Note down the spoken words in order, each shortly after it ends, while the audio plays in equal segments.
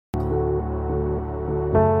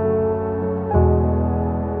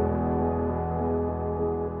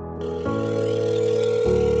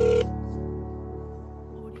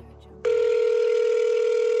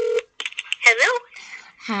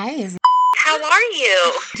How are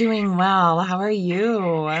you? Doing well. How are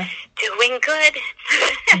you? Doing good.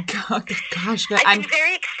 Gosh, good. I've been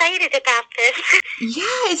very excited about this.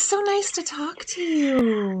 Yeah, it's so nice to talk to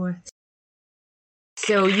you.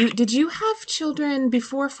 So did you have children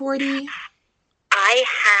before 40? I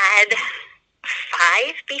had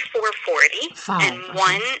 5 before 40 and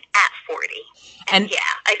 1 at 40. And yeah,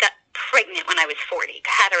 I got pregnant when I was 40. I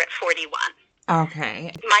had her at 41.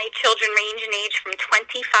 Okay. My children range in age from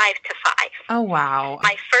 25 to 5. Oh, wow.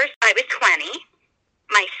 My first, I was 20.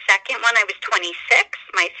 My second one, I was 26.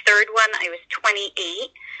 My third one, I was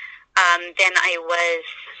 28. Then I was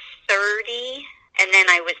 30. And then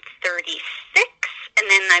I was 36. And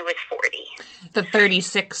then I was 40. The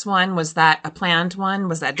 36 one, was that a planned one?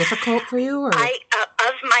 Was that difficult for you? Or?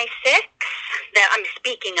 Of my 6 that I'm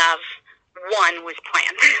speaking of, 1 was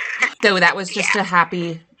planned. So that was just a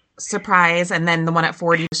happy surprise, and then the one at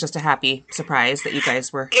 40 was just a happy surprise that you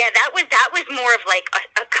guys were... Yeah, that was more of like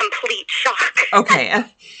a complete shock. Okay.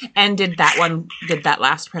 And did that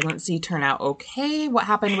last pregnancy turn out okay? What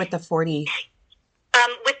happened with the 40?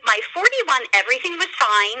 With my 41, everything was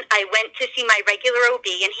fine. I went to see my regular OB,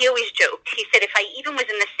 and he always joked. He said if I even was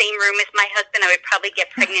in the same room as my husband, I would probably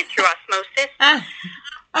get pregnant through osmosis.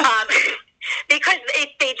 Because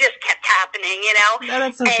they just kept happening, you know? Oh,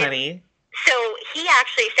 that's so funny. So he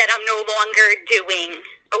actually said, I'm no longer doing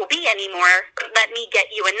OB anymore. Let me get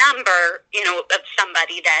you a number, of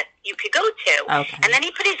somebody that you could go to. Okay. And then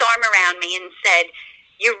he put his arm around me and said,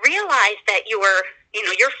 you realize that you're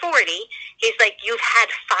 40. He's like, you've had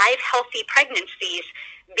 5 healthy pregnancies.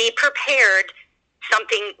 Be prepared.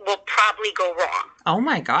 Something will probably go wrong. Oh,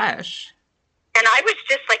 my gosh. And I was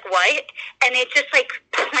just like, what? And it just like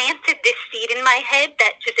planted this seed in my head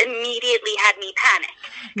that just immediately had me panic.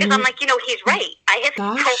 Because I'm like, he's right. I have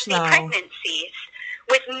healthy pregnancies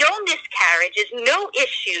with no miscarriages, no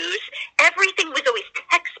issues. Everything was always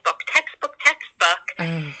textbook.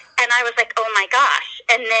 And I was like, oh my gosh.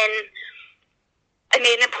 And then I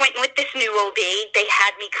made an appointment with this new OB. They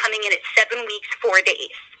had me coming in at 7 weeks, 4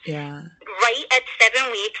 days. Yeah. Right at 7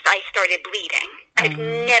 weeks, I started bleeding. I've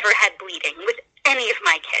never had bleeding with any of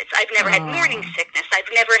my kids. I've never had morning sickness. I've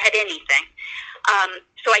never had anything.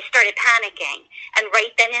 So I started panicking. And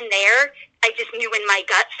right then and there, I just knew in my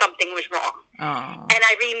gut something was wrong. And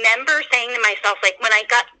I remember saying to myself, like, when I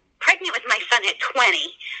got pregnant with my son at 20,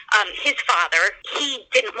 his father, he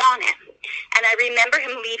didn't want him. And I remember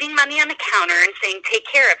him leaving money on the counter and saying, take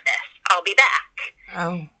care of this. I'll be back.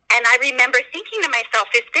 Oh. And I remember thinking to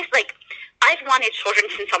myself, is this like, I've wanted children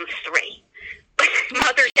since I'm 3.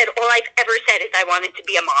 Mother said, all I've ever said is I wanted to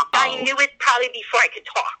be a mom. I knew it probably before I could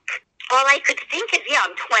talk. All I could think is,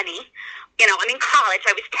 I'm 20. I'm in college.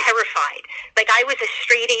 I was terrified. Like, I was a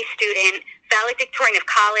straight A student, valedictorian of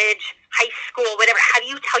college, high school, whatever. How do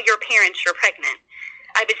you tell your parents you're pregnant?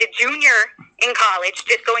 I was a junior in college,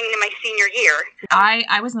 just going into my senior year.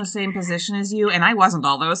 I was in the same position as you, and I wasn't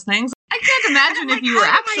all those things. I can't imagine if you were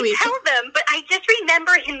actually... I tell them, but I just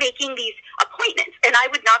remember him making these appointments, and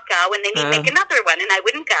I would not go, and then he'd make another one, and I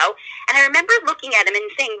wouldn't go. And I remember looking at him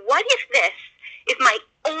and saying, what if this is my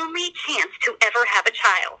only chance to ever have a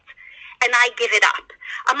child? And I give it up.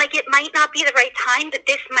 I'm like, it might not be the right time, but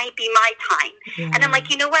this might be my time. Yeah. And I'm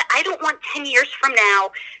like, you know what? I don't want 10 years from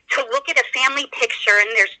now to look at a family picture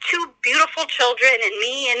and there's 2 beautiful children and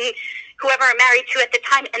me and whoever I'm married to at the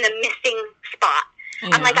time and a missing spot. Yeah.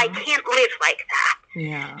 I'm like, I can't live like that.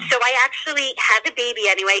 Yeah. So I actually had the baby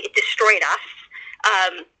anyway. It destroyed us.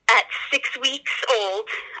 At 6 weeks old,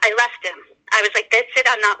 I left him. I was like, that's it.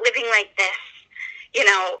 I'm not living like this.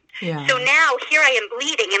 Yeah. So now here I am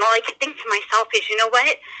bleeding, and all I could think to myself is, you know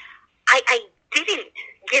what? I didn't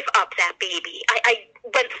give up that baby. I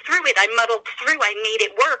went through it. I muddled through. I made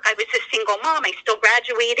it work. I was a single mom. I still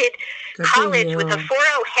graduated college with a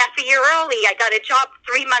 4.0 half a year early. I got a job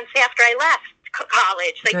 3 months after I left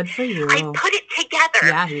college. Like, good for you. I put it together.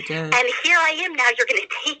 Yeah, you did. And here I am now. You're going to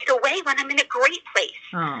take it away when I'm in a great place.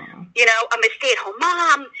 Oh. I'm a stay-at-home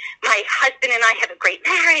mom. My husband and I have a great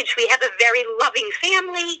marriage. We have a very loving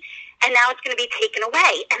family. And now it's going to be taken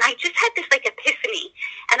away. And I just had this, like, epiphany.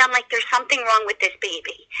 And I'm like, there's something wrong with this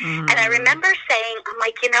baby. And I remember saying, I'm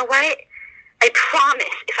like, you know what? I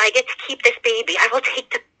promise if I get to keep this baby, I will take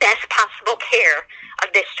the best possible care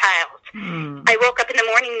of this child. I woke up in the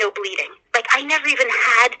morning, no bleeding. Like, I never even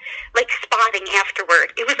had, like, spotting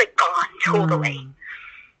afterward. It was, like, gone totally.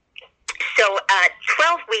 So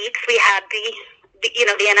 12 weeks, we had the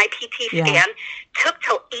NIPT scan. Took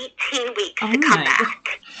till 18 weeks to come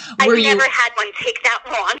back. I've never had one take that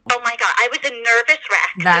long. Oh, my God. I was a nervous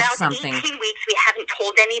wreck. That's something. 18 weeks, we haven't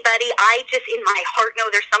told anybody. I just, in my heart, know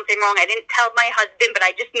there's something wrong. I didn't tell my husband, but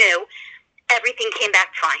I just knew. everything came back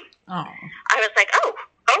fine. Oh. I was like, oh,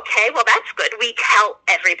 okay, well, that's good. We tell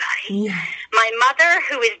everybody. Yeah. My mother,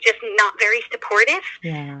 who is just not very supportive,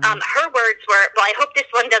 her words were, well, I hope this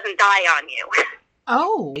one doesn't die on you.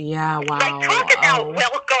 Oh, yeah, wow. Like, talk about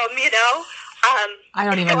welcome, you know? I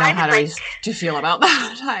don't even know how to feel about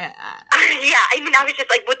that. Yeah, I mean, I was just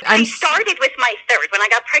like, she started with my third. When I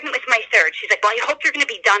got pregnant with my third, she's like, well, I hope you're going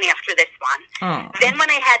to be done after this one. Oh. Then when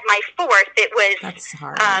I had my fourth, it was... That's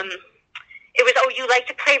hard. It was, oh, you like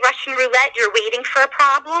to play Russian roulette? You're waiting for a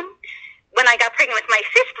problem? When I got pregnant with my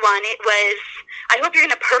fifth one, it was, I hope you're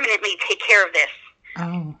going to permanently take care of this.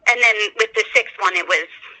 Oh. And then with the sixth one, it was,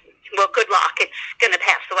 well, good luck. It's going to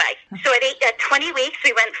pass away. So at 20 weeks,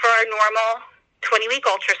 we went for our normal 20-week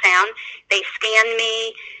ultrasound. They scanned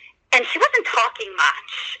me, and she wasn't talking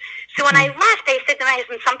much. So when I left, I said to my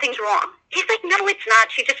husband, something's wrong. He's like, no, it's not.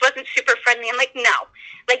 She just wasn't super friendly. I'm like, no.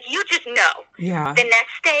 Like, you just know. Yeah. The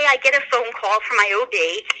next day, I get a phone call from my OB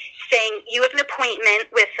saying, you have an appointment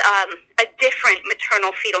with a different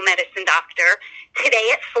maternal fetal medicine doctor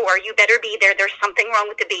today at 4. You better be there. There's something wrong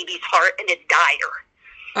with the baby's heart, and it's dire.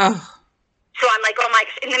 Oh. So I'm like, oh, my.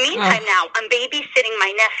 In the meantime now, I'm babysitting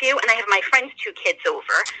my nephew, and I have my friend's 2 kids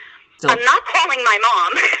over. I'm not calling my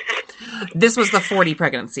mom. This was the 40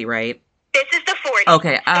 pregnancy, right? This is the 40.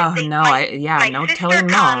 Okay. Oh, no. No telling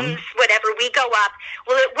mom. Whatever, we go up.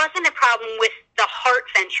 Well, it wasn't a problem with the heart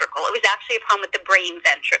ventricle. It was actually a problem with the brain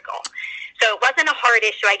ventricle. So it wasn't a heart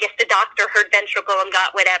issue. I guess the doctor heard ventricle and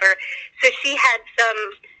got whatever. So she had some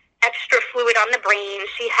extra fluid on the brain.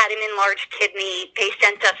 She had an enlarged kidney. They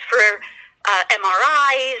sent us for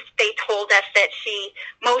MRIs. They told us that she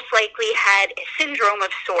most likely had a syndrome of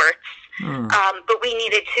sorts, but we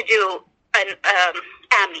needed to do an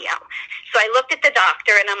amnio. So I looked at the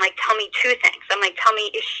doctor, and I'm like, tell me 2 things. I'm like, tell me,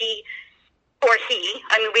 is she or he,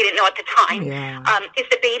 I mean, we didn't know at the time, is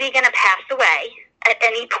the baby going to pass away at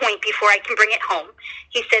any point before I can bring it home?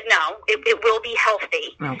 He said, no, it will be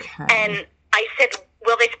healthy. Okay. And I said,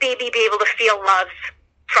 will this baby be able to feel love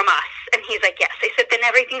from us? And he's like, yes. I said, then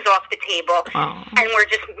everything's off the table, and we're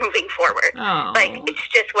just moving forward. Oh. Like, it's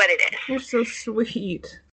just what it is. You're so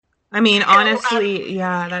sweet. I mean, honestly,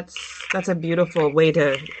 yeah, that's a beautiful way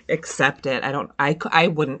to accept it. I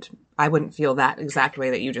wouldn't feel that exact way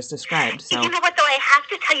that you just described. So. You know what, though? I have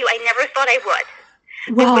to tell you, I never thought I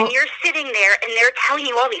would. Well, when you're sitting there and they're telling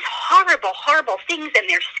you all these horrible, horrible things, and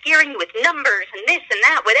they're scaring you with numbers and this and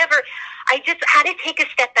that, whatever, I just had to take a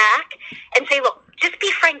step back and say, look, just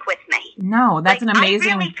be frank with me. No, that's an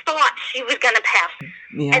amazing... I really thought she was going to pass.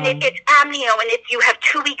 Yeah. And it's amnio, and you have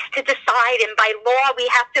 2 weeks to decide, and by law we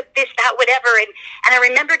have to this, that, whatever. And I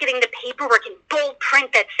remember getting the paperwork in bold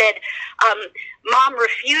print that said, Mom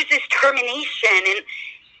refuses termination.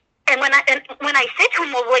 And when I said to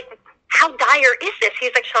him, well, like, how dire is this?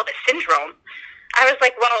 He's like, she'll have a syndrome. I was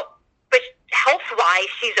like, well, but health-wise,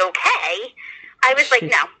 she's okay. I was like,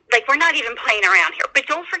 no, like, we're not even playing around here. But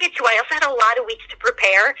don't forget, too, I also had a lot of weeks to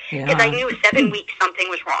prepare because I knew 7 weeks something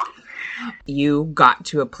was wrong. You got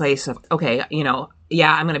to a place of, okay, you know,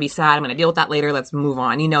 yeah, I'm going to be sad. I'm going to deal with that later. Let's move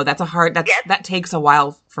on. You know, that takes a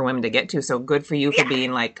while for women to get to. So good for you for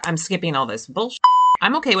being like, I'm skipping all this bullshit.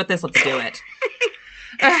 I'm okay with this. Let's do it.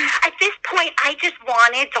 At this point, I just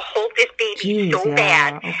wanted to hold this baby so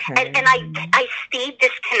bad. Okay. And I stayed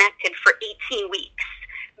disconnected for 18 weeks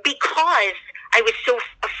because I was so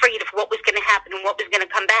afraid of what was going to happen and what was going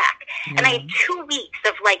to come back. Yeah. And I had 2 weeks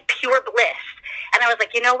of, like, pure bliss. And I was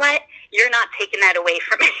like, you know what? You're not taking that away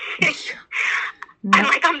from me. No. I'm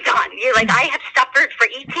like, I'm done. You're like, I have suffered for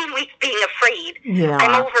 18 weeks being afraid. Yeah.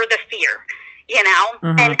 I'm over the fear. You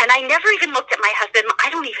know, and I never even looked at my husband. I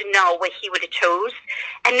don't even know what he would have chose,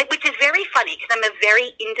 and which is very funny because I'm a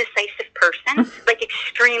very indecisive person, like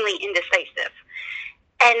extremely indecisive.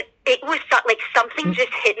 And it was like something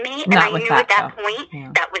just hit me, and I knew at that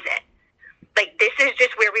point that was it. Like, this is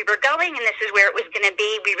just where we were going, and this is where it was going to be.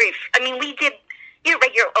 We did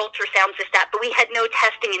regular ultrasounds and stuff, but we had no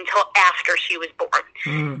testing until after she was born.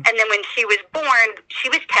 And then when she was born, she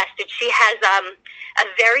was tested. She has a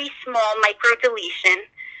very small microdeletion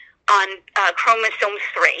on chromosome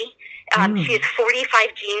 3. She has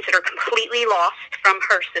 45 genes that are completely lost from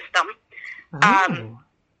her system.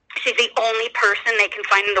 She's the only person they can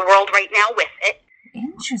find in the world right now with it.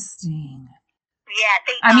 Interesting.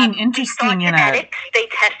 Yeah, interesting. They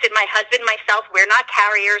tested my husband, myself. We're not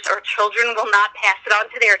carriers. Our children will not pass it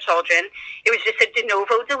on to their children. It was just a de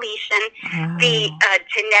novo deletion. Oh. The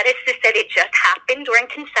geneticist said it just happened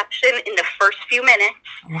during conception in the first few minutes.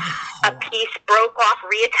 Wow. A piece broke off,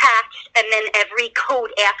 reattached, and then every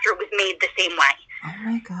code after was made the same way. Oh,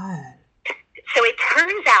 my God. So it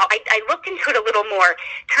turns out, I looked into it a little more.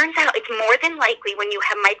 Turns out it's more than likely when you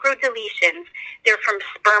have microdeletions, they're from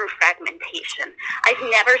sperm fragmentation. I've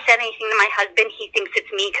never said anything to my husband. He thinks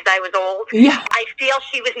it's me because I was old. Yeah. I feel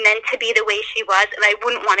she was meant to be the way she was, and I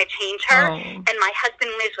wouldn't want to change her. Oh. And my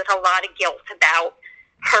husband lives with a lot of guilt about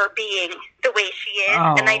her being the way she is,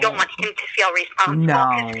 and I don't want him to feel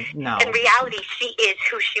responsible. No. In reality, she is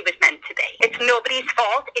who she was meant to be. It's nobody's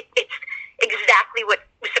fault. It's exactly what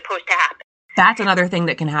was supposed to happen. That's another thing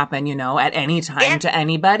that can happen, at any time to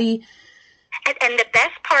anybody. And the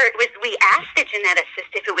best part was we asked the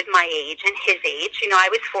geneticist if it was my age and his age. I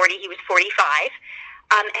was 40, he was 45.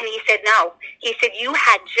 And he said no. He said, you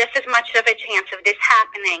had just as much of a chance of this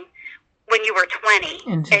happening when you were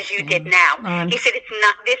 20 as you did now. He said,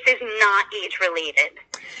 this is not age related.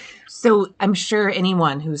 So I'm sure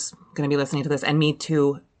anyone who's going to be listening to this, and me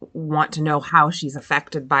too, want to know how she's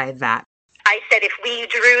affected by that. I said, if we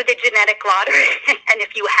drew the genetic lottery and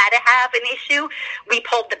if you had to have an issue, we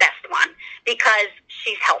pulled the best one because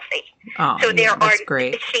she's healthy. Oh, so that's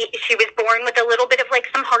great. She was born with a little bit of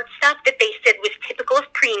some heart stuff that they said was typical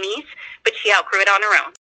of preemies, but she outgrew it on her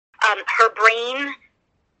own. Her brain,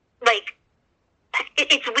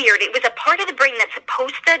 it's weird. It was a part of the brain that's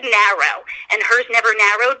supposed to narrow, and hers never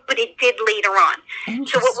narrowed, but it did later on.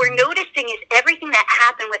 So what we're noticing is everything that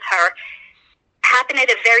happened with her happened at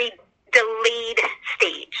a very delayed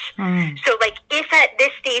stage. So if at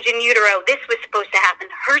this stage in utero this was supposed to happen,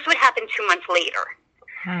 hers would happen 2 months later.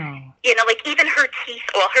 Even her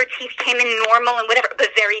teeth came in normal and whatever, but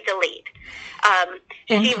very delayed.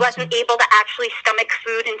 She wasn't able to actually stomach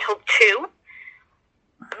food until 2.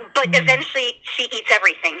 But eventually she eats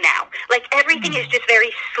everything now. Everything is just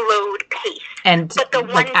very slowed paced. But the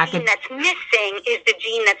one gene that's missing is the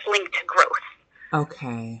gene that's linked to growth.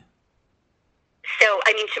 Okay. So,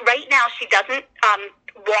 right now she doesn't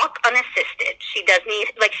walk unassisted. She does need,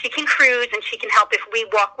 she can cruise and she can help if we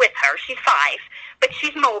walk with her. She's 5, but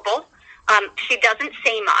she's mobile. She doesn't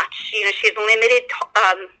say much. She has limited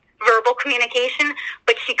verbal communication,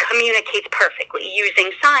 but she communicates perfectly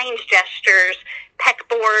using signs, gestures,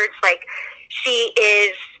 pegboards. She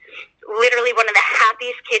is literally one of the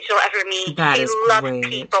happiest kids you'll ever meet. She loves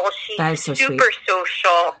people. She's super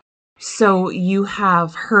social. So you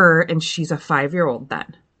have her, and she's a 5-year-old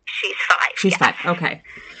then? She's 5. She's 5. Okay.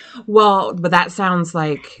 Well, but that sounds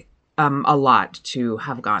like a lot to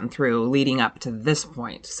have gone through leading up to this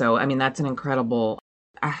point. So, that's an incredible...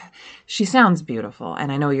 she sounds beautiful,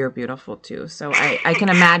 and I know you're beautiful too. So I can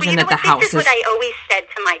imagine that the house is... This is what I always said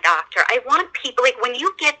to my doctor. I want people, when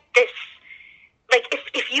you get this...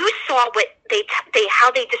 if you saw what how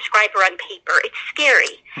they describe her on paper, it's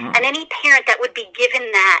scary. And any parent that would be given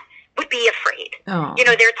that would be afraid.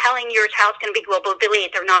 They're telling your child's going to be global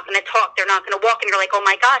delayed. They're not going to talk. They're not going to walk. And you're like, oh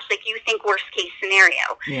my gosh, you think worst case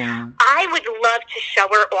scenario. Yeah. I would love to show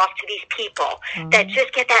her off to these people that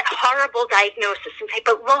just get that horrible diagnosis and say,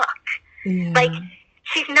 but look,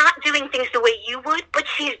 she's not doing things the way you would, but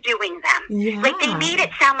she's doing them. Yeah. They made it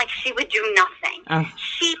sound like she would do nothing.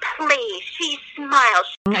 She plays. She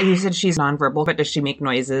smiles. You said she's nonverbal, but does she make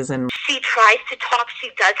noises? And she tries to talk. She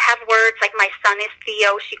does have words. My son is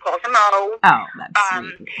Theo. She calls him O. Oh, that's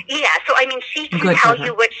sweet. Yeah, so, she can tell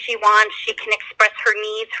you what she wants. She can express her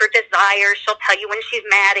needs, her desires. She'll tell you when she's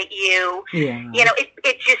mad at you. Yeah.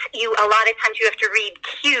 It just, a lot of times you have to read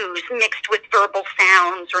cues mixed with verbal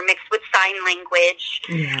sounds or mixed with sign language.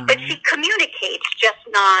 Yeah. But she communicates, just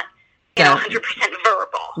not 100%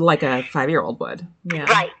 verbal. Like a 5-year-old would. Yeah.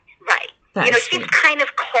 Right. She's sweet. kind of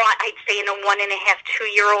caught, I'd say, in a 1.5,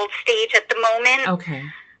 2-year-old stage at the moment. Okay.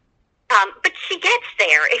 But she gets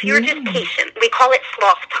there if you're just patient. We call it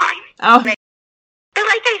sloth time. Oh. But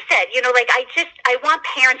like I said, I want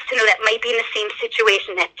parents to know that might be in the same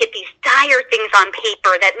situation, that get these dire things on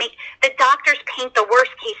paper that make the doctors paint the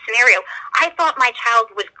worst case scenario. I thought my child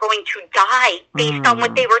was going to die based on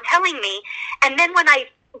what they were telling me. And then when I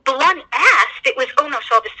blunt asked, it was, oh no,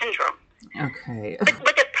 she'll have a syndrome. Okay.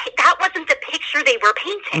 But that wasn't the picture they were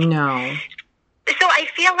painting. No. So I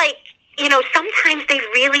feel like, sometimes they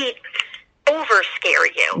really over-scare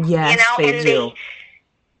you. Yes, they do.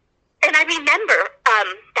 And I remember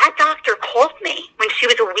that doctor called me when she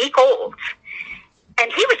was a week old.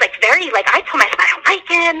 And he was I told myself, I don't like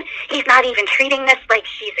him. He's not even treating this like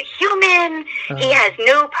she's a human. He has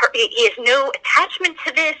no attachment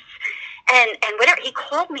to this. And whatever, he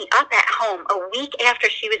called me up at home a week after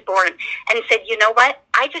she was born and said, you know what?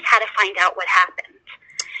 I just had to find out what happened.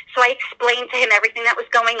 So I explained to him everything that was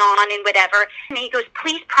going on and whatever. And he goes,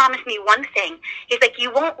 please promise me one thing. He's like,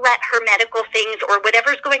 you won't let her medical things or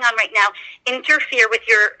whatever's going on right now interfere with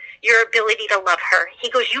your ability to love her. He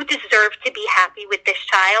goes, you deserve to be happy with this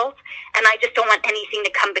child, and I just don't want anything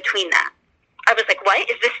to come between that. I was like, what?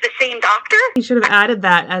 Is this the same doctor? He should have added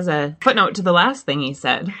that as a footnote to the last thing he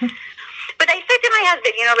said. But I said to my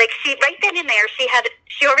husband, she right then and there,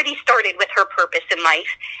 she already started with her purpose in life,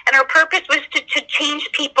 and her purpose was to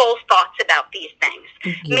change people's thoughts about these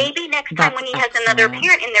things. Yeah, maybe next time when he has another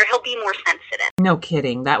parent in there, he'll be more sensitive. No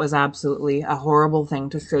kidding. That was absolutely a horrible thing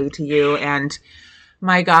to say to you, and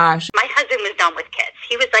my gosh. My husband was done with kids.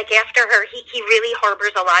 He was like, after her, he really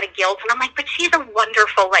harbors a lot of guilt, and I'm like, but she's a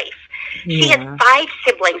wonderful life. She has 5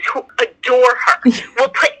 siblings who adore her, will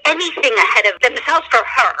put anything ahead of themselves for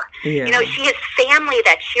her. Yeah. She has family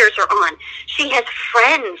that cheers her on. She has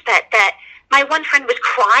friends that my one friend was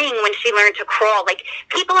crying when she learned to crawl. Like,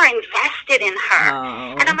 people are invested in her.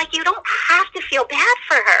 Oh. And I'm like, you don't have to feel bad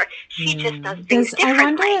for her. She just does things differently. I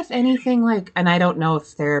wonder if anything and I don't know if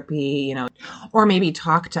therapy, or maybe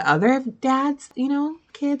talk to other dads,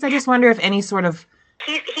 kids. I just wonder if any sort of...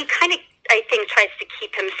 He kind of, I think, tries to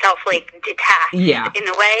keep himself, detached in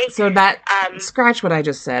a way. So that, scratch what I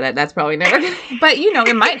just said. That's probably never going to... But,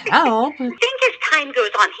 it might help. I think as time goes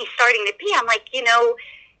on, he's starting to be. I'm like,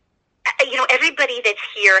 everybody that's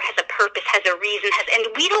here has a purpose, has a reason, and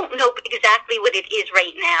we don't know exactly what it is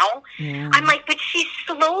right now. Yeah. I'm like, but she's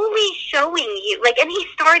slowly showing you, and he's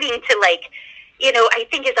starting to, I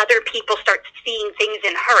think as other people start seeing things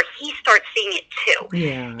in her, he starts seeing it too.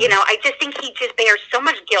 Yeah. I just think he just bears so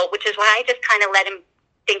much guilt, which is why I just kind of let him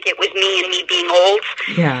think it was me and me being old.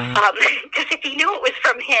 Yeah. Because if he knew it was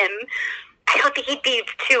from him, I don't think he'd be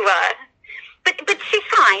too, But she's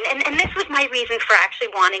fine, and this was my reason for actually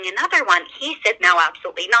wanting another one. He said, no,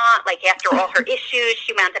 absolutely not. After all her issues,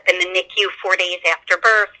 she wound up in the NICU 4 days after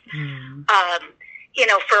birth,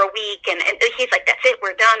 for a week, and he's like, that's it,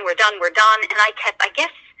 we're done. And I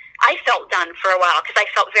guess I felt done for a while, because I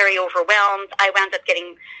felt very overwhelmed. I wound up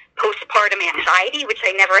getting postpartum anxiety, which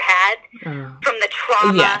I never had from the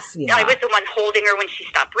trauma. Yes, yeah. I was the one holding her when she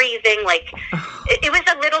stopped breathing. It was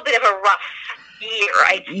a little bit of a rough year,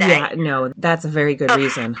 I'd say. Yeah, no, that's a very good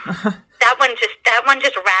reason. that one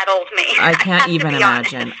just rattled me. I can't even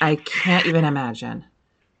imagine. I can't even imagine.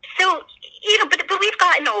 So, but we've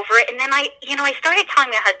gotten over it, and then I started telling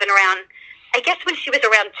my husband around, I guess when she was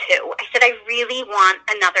around 2, I said, I really want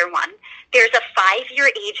another one. There's a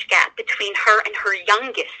 5-year age gap between her and her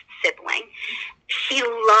youngest sibling. She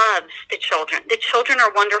loves the children. The children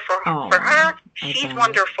are wonderful for her. She's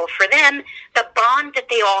wonderful for them. The bond that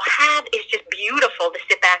they all have is just beautiful to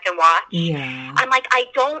sit back and watch. Yeah. I'm like, I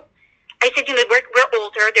said, we're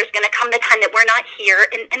older. There's going to come the time that we're not here,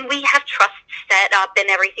 and we have trust set up and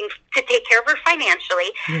everything to take care of her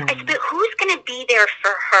financially. Yeah. I said, but who's going to be there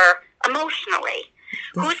for her emotionally?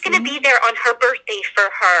 Who's going to be there on her birthday for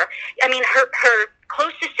her? I mean, her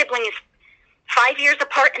closest sibling is 5 years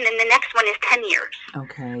apart, and then the next one is 10 years.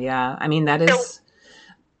 Okay, yeah. I mean, that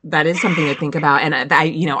is something to think about, and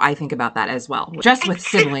I think about that as well, just with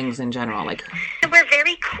siblings in general. We're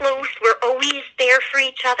very close. We're always there for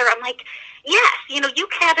each other. I'm like, yes, you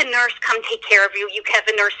can have a nurse come take care of you. You can have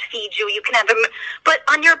a nurse feed you. You can have but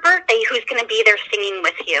on your birthday, who's going to be there singing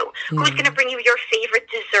with you? Yeah. Who's going to bring you your favorite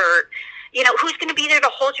dessert? Who's going to be there to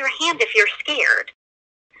hold your hand if you're scared?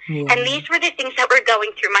 Yeah. And these were the things that were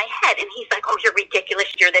going through my head. And he's like, oh, you're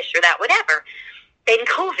ridiculous. You're this, you're that, whatever. Then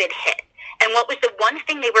COVID hit. And what was the one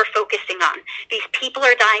thing they were focusing on? These people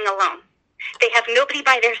are dying alone. They have nobody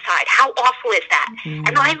by their side. How awful is that? Mm.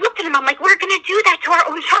 And I looked at him, I'm like, we're going to do that to our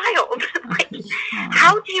own child.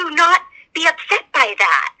 How do you not be upset by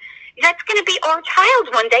that? That's going to be our child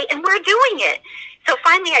one day, and we're doing it. So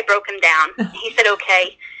finally I broke him down. He said,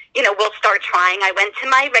 okay, we'll start trying. I went to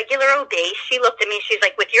my regular OB. She looked at me. She's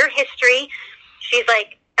like, with your history, she's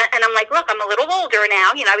like, and I'm like, look, I'm a little older now.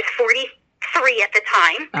 I was 43 at the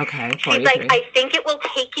time. Okay, 43. She's like, I think it will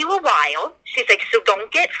take you a while. She's like, so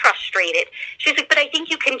don't get frustrated. She's like, but I think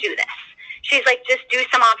you can do this. She's like, just do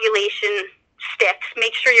some ovulation sticks.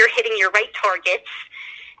 Make sure you're hitting your right targets.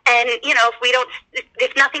 And,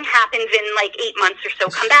 if nothing happens in 8 months or so,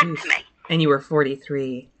 come back to me. And you were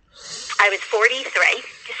 43. I was 43.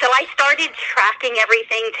 So I started tracking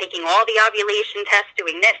everything, taking all the ovulation tests,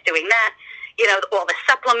 doing this, doing that, all the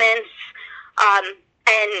supplements.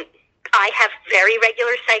 And I have very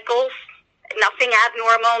regular cycles, nothing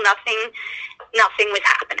abnormal, nothing was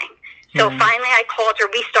happening. So finally I called her.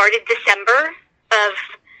 We started December of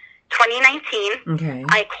 2019. Okay.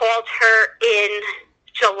 I called her in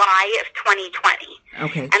July of 2020.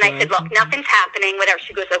 Okay. And I said, look, nothing's happening, whatever.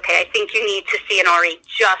 She goes, okay, I think you need to see an RE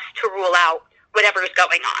just to rule out whatever's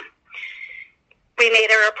going on. We made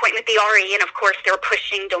our appointment with the RE, and of course they're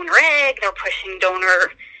pushing donor egg, they're pushing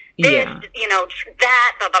donor this,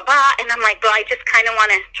 that, blah, blah, blah. And I'm like, well, I just kind of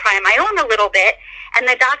want to try my own a little bit. And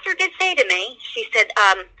the doctor did say to me, she said,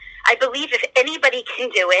 I believe if anybody can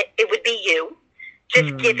do it, it would be you,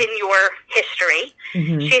 just given your history.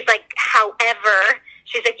 She's like, however,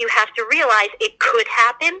 she's like, you have to realize it could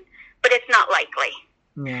happen, but it's not likely.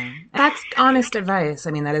 Yeah. That's honest advice.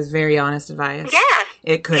 I mean, that is very honest advice. Yeah.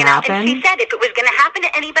 It could happen. And she said if it was going to happen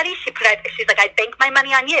to anybody, she's like, I bank my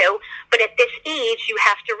money on you, but at this age, you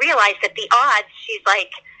have to realize that the odds, she's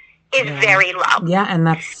like, is very low. Yeah, and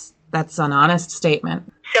that's an honest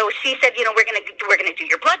statement. So she said, we're gonna do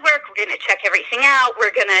your blood work. We're gonna check everything out.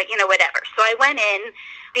 We're gonna, whatever. So I went in.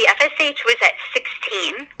 The FSH was at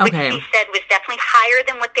 16, which she said was definitely higher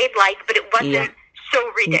than what they'd like, but it wasn't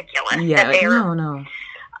so ridiculous. Yeah, no.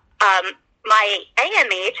 My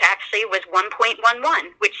AMH actually was 1.11,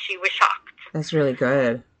 which she was shocked. That's really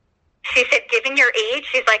good. She said, given your age,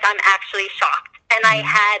 she's like, I'm actually shocked. And I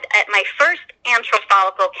had, at my first antral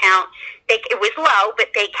follicle count, it was low, but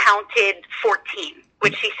they counted 14,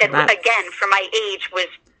 which she said, again, for my age, was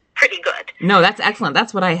pretty good. No, that's excellent.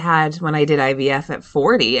 That's what I had when I did IVF at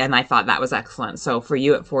 40, and I thought that was excellent. So for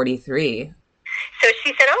you at 43. So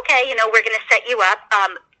she said, okay, we're going to set you up.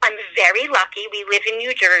 I'm very lucky. We live in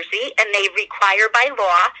New Jersey, and they require by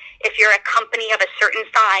law, if you're a company of a certain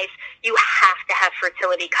size, you have to have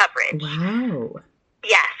fertility coverage. Wow.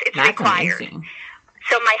 Yes, it's required. Amazing.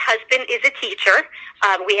 So my husband is a teacher.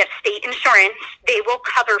 We have state insurance. They will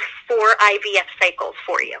cover 4 IVF cycles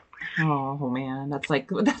for you. Oh man, that's like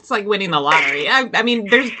winning the lottery. I mean,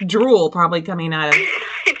 there's drool probably coming out of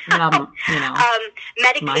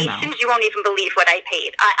medications. You won't even believe what I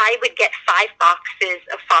paid. I would get 5 boxes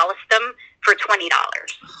of Follistim for $20.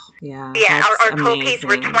 Yeah. Yeah, our co-pays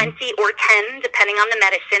were 20 or 10, depending on the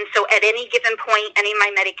medicine. So at any given point, any of my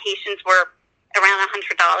medications were around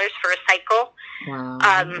 $100 for a cycle. Wow.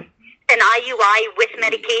 An IUI with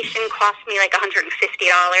medication cost me like $150.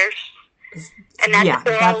 And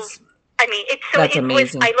that's I mean,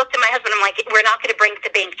 amazing. I looked at my husband, I'm like, we're not going to break the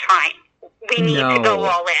bank trying. We need to go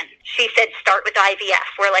all in. She said, start with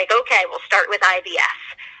IVF. We're like, okay, we'll start with IVF.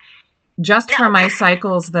 Just for my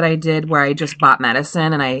cycles that I did where I just bought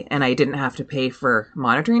medicine and I didn't have to pay for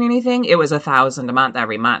monitoring anything, it was $1,000 a month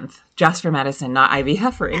every month. Just for medicine, not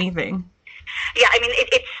IVF or anything. Yeah, I mean,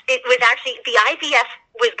 it was actually, the IVF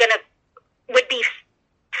would be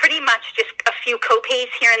pretty much just a few copays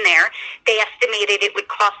here and there. They estimated it would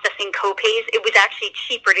cost us in copays. It was actually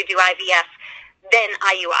cheaper to do IVF than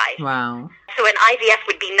IUI. Wow. So an IVF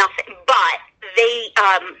would be nothing, but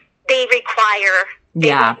they require, they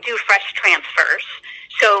won't do fresh transfers.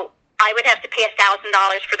 So I would have to pay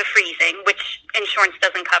 $1,000 for the freezing, which insurance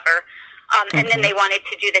doesn't cover. And then they wanted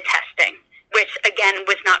to do the testing, which again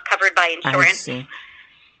was not covered by insurance. I see.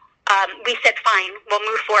 We said, fine, we'll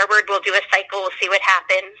move forward. We'll do a cycle. We'll see what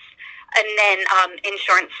happens. And then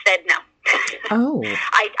insurance said no. Oh.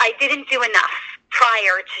 I didn't do enough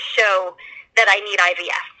prior to show that I need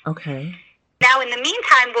IVF. Okay. Now, in the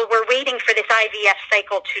meantime, while we're waiting for this IVF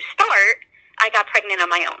cycle to start, I got pregnant on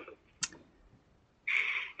my own.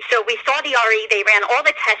 So we saw the RE. They ran all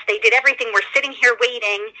the tests. They did everything. We're sitting here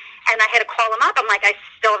waiting, and I had to call them up. I'm like, I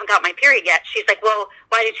still haven't got my period yet. She's like, well,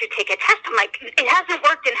 why did you take a test? I'm like, it hasn't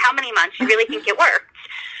worked in how many months? You really think it worked?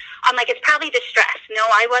 I'm like, it's probably the stress. No,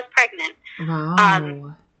 I was pregnant.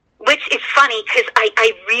 Wow. Which is funny because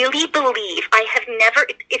I really believe I have never,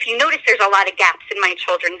 if you notice there's a lot of gaps in my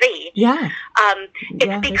children's age. Yeah.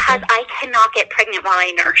 It's because I cannot get pregnant while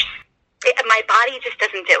I nurse. My body just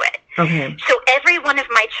doesn't do it. Okay. So every one of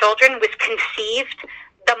my children was conceived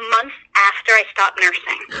the month after I stopped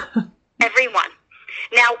nursing. Every one.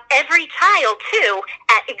 Now, every child, too,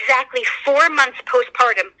 at exactly 4 months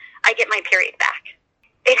postpartum, I get my period back.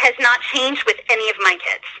 It has not changed with any of my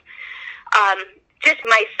kids. Just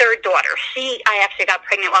my third daughter. I actually got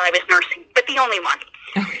pregnant while I was nursing, but the only one.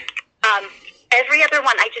 Okay. Every other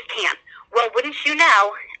one, I just can't. Well, wouldn't you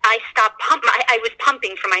know, I stopped pumping. I was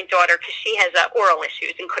pumping for my daughter because she has oral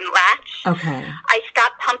issues and couldn't latch. Okay. I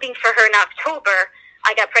stopped pumping for her in October.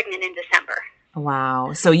 I got pregnant in December.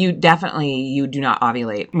 Wow. So you do not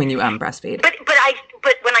ovulate when you breastfeed. But when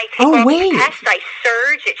I take all these tests, I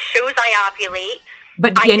surge. It shows I ovulate.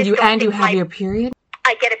 But you have your period?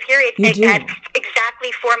 I get a period at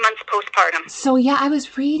exactly 4 months postpartum. So yeah, I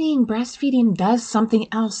was reading breastfeeding does something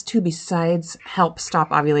else too besides help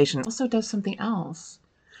stop ovulation. It also does something else.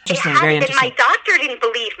 Interesting, very interesting. And my doctor didn't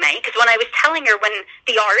believe me because when I was telling her when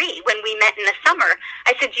we met in the summer,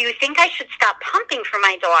 I said, do you think I should stop pumping for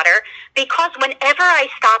my daughter? Because whenever I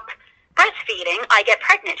stop breastfeeding, I get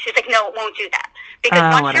pregnant. She's like, no, it won't do that.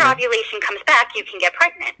 Because once whatever. your ovulation comes back, you can get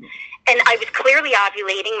pregnant. And I was clearly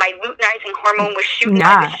ovulating. My luteinizing hormone was shooting.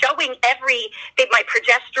 I was showing my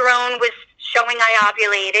progesterone was showing I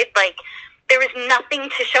ovulated. Like, there was nothing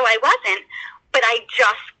to show I wasn't. But I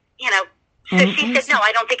just, so she said, no,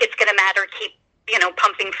 I don't think it's going to matter. Keep,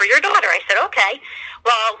 pumping for your daughter. I said, okay.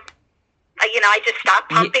 Well, I just stopped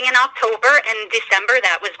pumping in October, and December,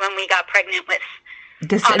 that was when we got pregnant with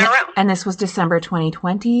on our own. And this was December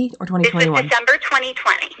 2020 or 2021? This was December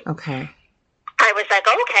 2020. Okay. I was like,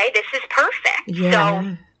 okay, this is perfect. Yeah.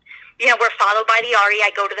 So, we're followed by the RE.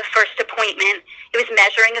 I go to the first appointment. It was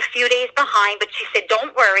measuring a few days behind, but she said,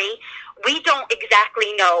 don't worry. We don't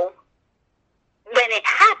exactly know when it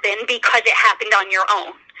happened because it happened on your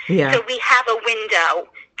own. Yeah. So we have a window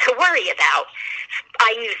to worry about.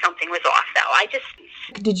 I knew something was off,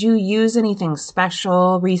 though. Did you use anything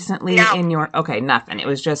special recently in your... Okay, nothing. It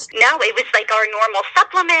was just... No, it was like our normal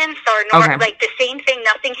supplements, like the same thing.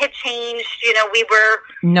 Nothing had changed. We were...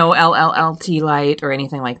 No LLLT light or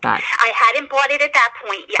anything like that? I hadn't bought it at that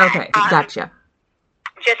point yet. Okay, gotcha.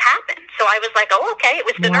 Just happened. So I was like, oh, okay. It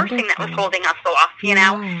was the nursing that was holding us off,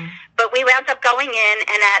 Yeah. But we wound up going in,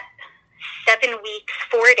 and at 7 weeks,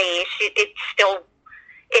 4 days,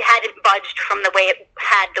 it hadn't budged from the way it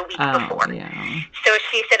had the week before. Yeah. So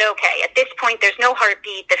she said, okay, at this point, there's no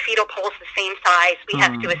heartbeat. The fetal pulse is the same size. We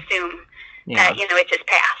have to assume that, it just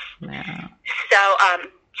passed. Yeah. So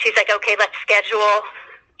she's like, okay, let's schedule,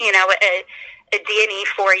 a D&E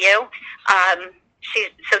for you.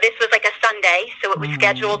 So this was like a Sunday, so it was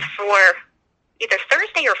scheduled for either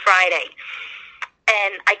Thursday or Friday.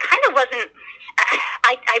 And I kind of wasn't,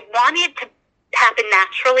 I wanted to happen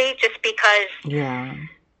naturally just because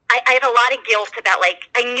I have a lot of guilt about,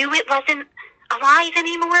 I knew it wasn't alive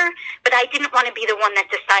anymore, but I didn't want to be the one that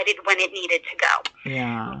decided when it needed to go.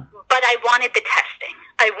 Yeah. But I wanted the testing.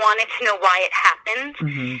 I wanted to know why it happened.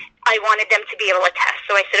 Mm-hmm. I wanted them to be able to test.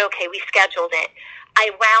 So I said, okay, we scheduled it.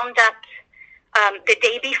 I wound up the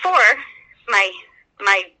day before my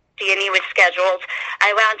D&E was scheduled,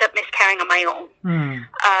 I wound up miscarrying on my own.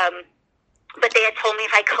 But they had told me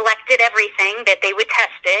if I collected everything that they would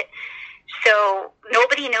test it. So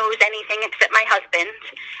nobody knows anything except my husband.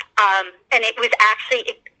 And it was actually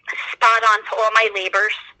spot on to all my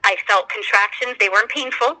labors. I felt contractions. They weren't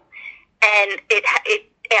painful. And it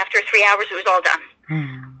after 3 hours, it was all done.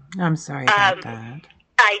 I'm sorry about that.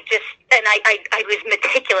 I was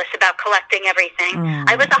meticulous about collecting everything.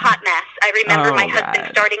 I was a hot mess. I remember my husband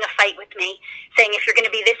starting a fight with me, saying, if you're going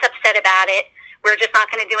to be this upset about it, we're just not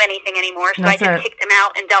going to do anything anymore. So I just kicked him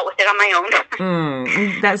out and dealt with it on my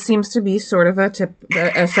own. That seems to be sort of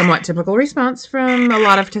a somewhat typical response from a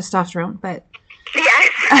lot of testosterone, but...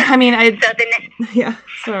 Yes. I mean,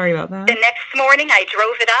 sorry about that. The next morning, I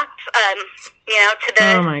drove it up, to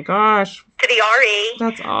the... Oh my gosh. To the RE.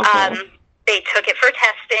 That's awful. They took it for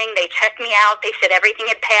testing. They checked me out. They said everything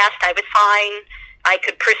had passed. I was fine. I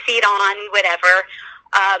could proceed on, whatever.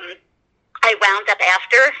 I wound up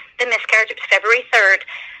after the miscarriage. It was February 3rd.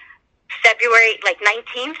 February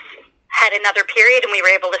 19th, had another period, and we were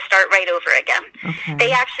able to start right over again. Okay.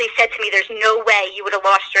 They actually said to me, there's no way you would have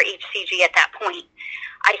lost your HCG at that point.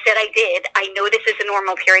 I said, I did. I know this is a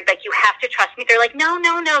normal period. You have to trust me. They're like, no,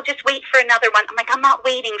 just wait for another one. I'm like, I'm not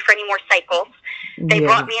waiting for any more cycles. They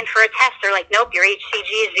brought me in for a test. They're like, nope, your HCG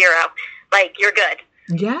is 0. You're good.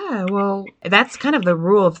 Yeah, well, that's kind of the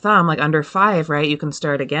rule of thumb. Under 5, right? You can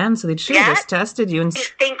start again. So they should have just tested you. And you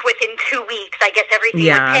think within 2 weeks, I guess everything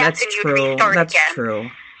would pass and you'd restart again. That's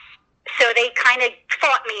true. So they kind of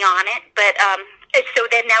fought me on it. But so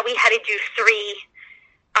then now we had to do 3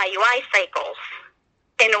 IUI cycles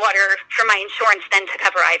in order for my insurance then to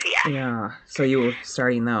cover IVF. Yeah, so you were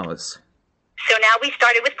starting those. So now we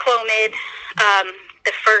started with Clomid.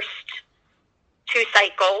 The first 2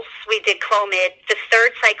 cycles, we did Clomid. The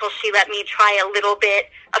 3rd cycle, she let me try a little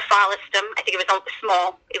bit of Follistim. I think it was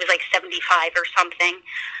small. It was 75 or something.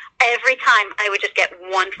 Every time I would just get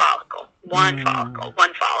one follicle.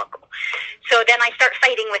 So then I start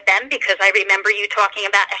fighting with them because I remember you talking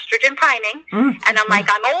about estrogen priming. And I'm like,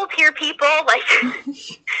 I'm old here, people.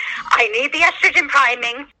 I need the estrogen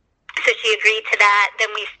priming. So she agreed to that.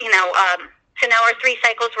 Then we, so now our 3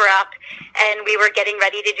 cycles were up and we were getting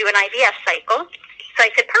ready to do an IVF cycle. So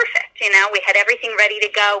I said, perfect. We had everything ready to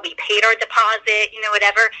go. We paid our deposit,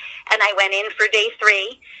 whatever. And I went in for day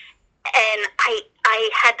 3. And I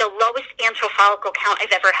had the lowest antral follicle count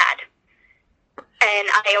I've ever had. And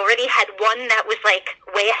I already had one that was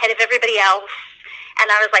way ahead of everybody else. And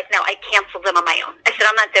I was like, no, I canceled them on my own. I said,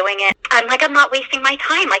 I'm not doing it. I'm not wasting my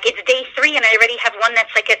time. It's day 3 and I already have one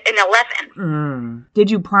that's an 11. Did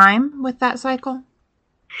you prime with that cycle?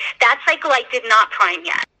 That cycle I did not prime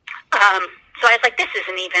yet. So I was like, this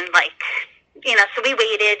isn't even like, so we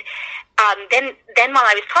waited. Then while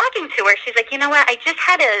I was talking to her, she's like, you know what? I just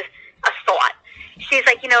had a thought. She's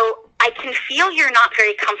like, I can feel you're not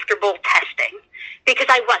very comfortable testing because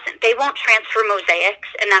I wasn't. They won't transfer mosaics,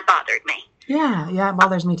 and that bothered me. Yeah, it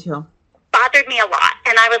bothers me too. Bothered me a lot.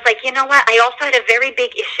 And I was like, you know what? I also had a very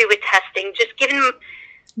big issue with testing, just given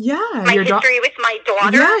my history with my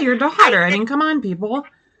daughter. Yeah, your daughter. I mean, come on, people.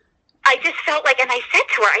 I just felt like, and I said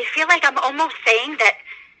to her, I feel like I'm almost saying that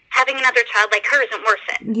having another child like her isn't worth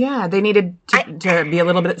it. Yeah, they needed to be a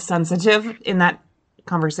little bit sensitive in that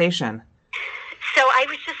conversation. So I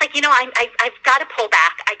was just like, I've got to pull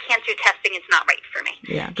back. I can't do testing. It's not right for me.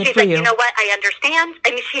 Yeah, good She's for like, you. You know what? I understand.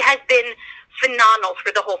 I mean, she has been phenomenal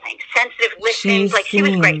through the whole thing. Sensitive, listening. She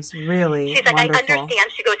was great. Really She's like, wonderful. I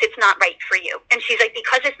understand. She goes, it's not right for you. And she's like,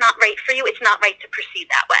 because it's not right for you, it's not right to proceed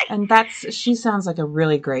that way. And she sounds like a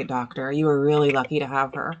really great doctor. You were really lucky to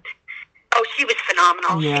have her. Oh, she was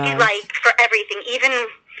phenomenal. Yes. She, like, for everything, even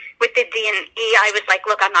with the D&E, I was like,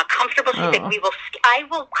 look, I'm not comfortable. She's like, I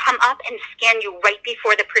will come up and scan you right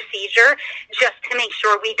before the procedure just to make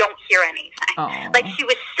sure we don't hear anything. Oh. Like, she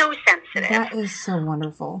was so sensitive. That is so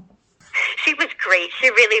wonderful. She was great. She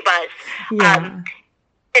really was. Yeah.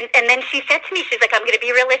 And then she said to me, she's like, I'm going to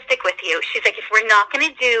be realistic with you. She's like, if we're not going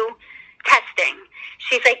to do testing,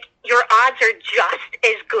 she's like, your odds are just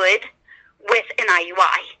as good with an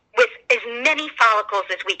IUI, with as many follicles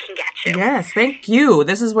as we can get you. Yes, thank you.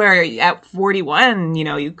 This is where at 41,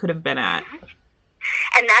 you could have been at. Mm-hmm.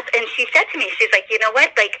 And she said to me, she's like, you know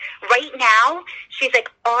what? Like, right now, she's like,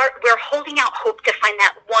 we're holding out hope to find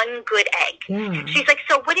that one good egg. Yeah. She's like,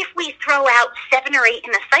 so what if we throw out 7 or 8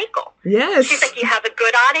 in a cycle? Yes. She's like, you have a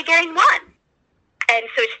good odd of getting one. And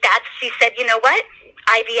so she said, you know what?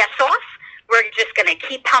 IVS off. We're just going to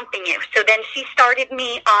keep pumping you. So then she started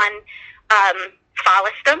me on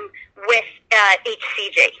Follistim with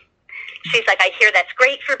HCG. She's like, I hear that's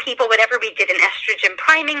great for people, whatever. We did an estrogen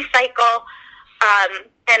priming cycle.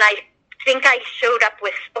 And I think I showed up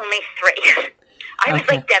with only 3. I was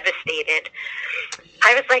like devastated.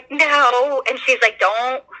 I was like, no. And she's like,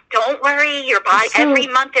 don't worry. Your body, every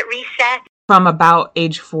month it resets. From about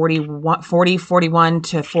age 41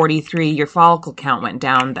 to 43, your follicle count went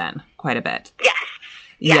down then quite a bit. Yes.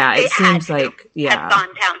 Yeah, it seems like, has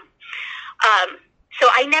gone down. So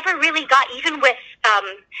I never really got, even with,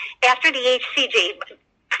 after the HCG,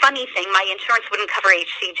 funny thing, my insurance wouldn't cover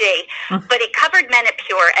HCG, but it covered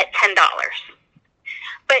Menopur at $10.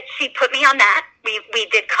 But she put me on that. We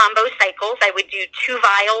did combo cycles. I would do 2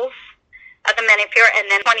 vials of the Menopur and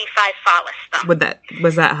then 25 Follistim.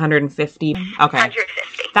 Was that 150? Okay.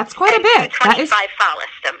 150. That's quite a bit. 225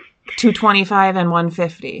 Follistim. 225 and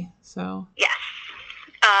 150. So. Yes.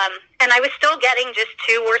 And I was still getting just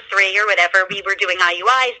 2 or 3 or whatever. We were doing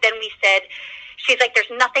IUIs. Then we said, she's like, there's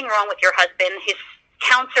nothing wrong with your husband. His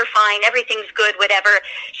counts are fine. Everything's good, whatever.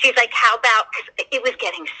 She's like, how about, because it was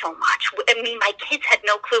getting so much. I mean, my kids had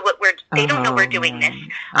no clue they don't know we're doing this.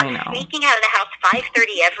 I'm sneaking out of the house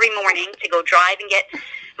 5:30 every morning to go drive and get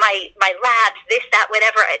my labs, this, that,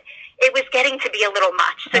 whatever. It was getting to be a little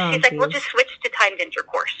much. So she's like, we'll just switch to timed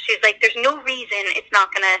intercourse. She's like, there's no reason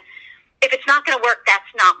if it's not going to work, that's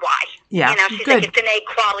not why. Yeah, she's like, it's an egg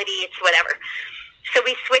quality, it's whatever. So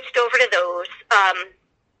we switched over to those.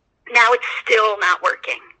 Now it's still not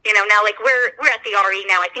working. Now like we're at the RE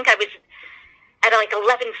now. I think I was at like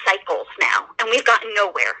 11 cycles now, and we've gotten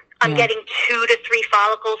nowhere. I'm getting 2 to 3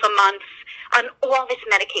 follicles a month on all this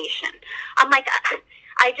medication. I'm like, I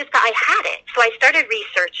had it. So I started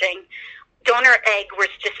researching. Donor egg was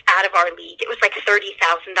just out of our league. It was like $30,000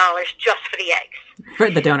 just for the eggs. For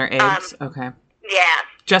the donor eggs? Okay. Yeah.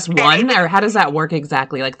 Just one? Or how does that work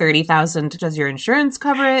exactly? Like $30,000, does your insurance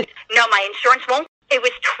cover it? No, my insurance won't. It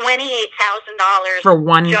was $28,000 for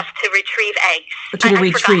one, just to retrieve eggs. To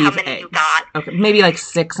retrieve forgot how many eggs. You got. Okay, maybe like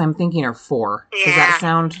 6. I'm thinking, or 4. Yeah. Does that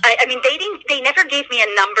sound? I mean, they never gave me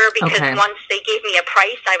a number because once they gave me a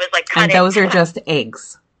price, I was like, cut and those are just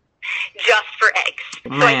eggs. Just for eggs.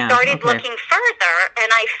 So I started looking further,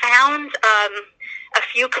 and I found a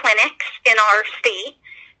few clinics in our state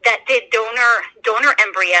that did donor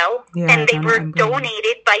embryo, and they were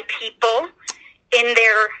donated by people in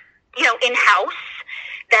their in-house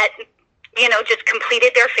that just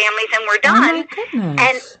completed their families and were done. Oh my goodness.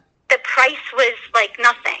 And the price was like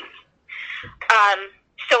nothing.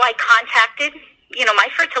 So I contacted my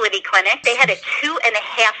fertility clinic. They had a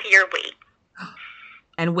 2.5-year wait.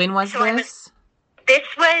 And when was this? This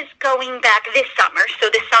was going back this summer. So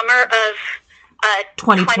the summer of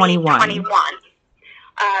 2021.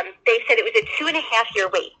 They said it was a 2.5-year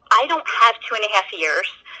wait. I don't have 2.5 years.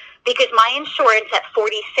 because my insurance at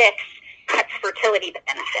 46 cuts fertility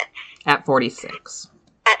benefits. At 46.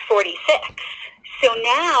 At 46. So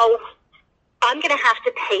now I'm going to have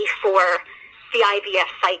to pay for the IVF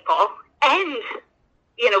cycle and,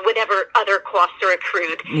 whatever other costs are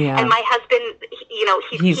accrued. Yeah. And my husband,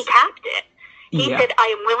 he capped it. He said,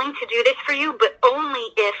 I am willing to do this for you, but only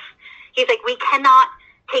if, he's like, we cannot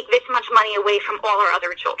take this much money away from all our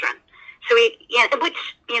other children. So which,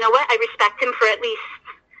 you know what, I respect him for at least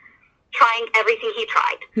trying everything he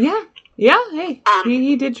tried. Yeah. Hey,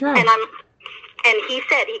 he did try. And he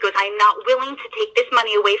said, I'm not willing to take this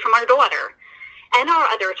money away from our daughter and our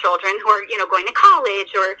other children who are, going to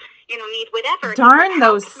college or, need whatever. Darn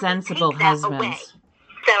those sensible husbands.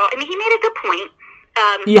 So, he made a good point.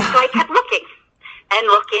 Yeah. So I kept looking and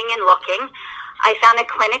looking and looking. I found a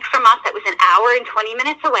clinic from us that was an hour and 20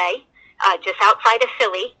 minutes away, just outside of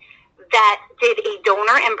Philly, that did a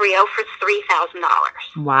donor embryo for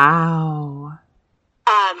 $3,000. Wow.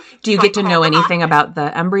 Do you get to know anything about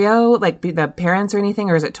the embryo, like the parents or anything,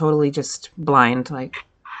 or is it totally just blind? Like,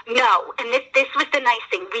 no, and this was the nice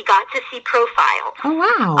thing. We got to see profiles. Oh,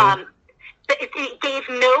 wow. It gave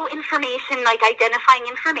no information, like identifying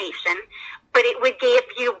information, but it would give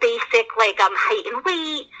you basic, like height and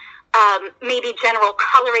weight, maybe general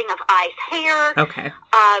coloring of eyes, hair. Okay.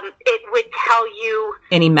 It would tell you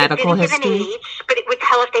any medical history. It didn't give an age, but it would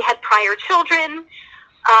tell if they had prior children,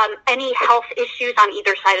 any health issues on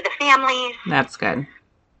either side of the families. That's good.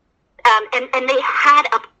 And they had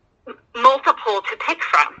multiple to pick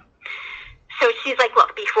from. So she's like,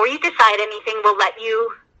 look, before you decide anything, we'll let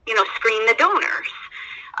you, screen the donors.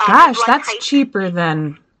 Gosh, that's cheaper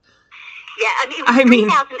than... Yeah, it was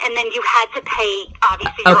 $3,000, and then you had to pay,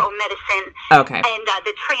 obviously, your own medicine and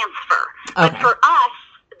the transfer. But for us,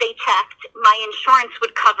 they checked, my insurance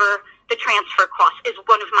would cover the transfer cost as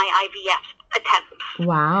one of my IVF attempts.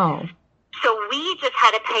 Wow. So we just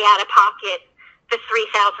had to pay out of pocket the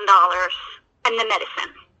 $3,000 and the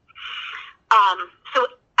medicine. So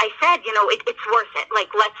I said, it's worth it. Like,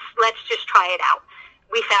 let's just try it out.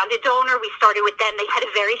 We found a donor. We started with them. They had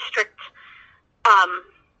a very strict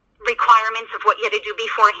requirements of what you had to do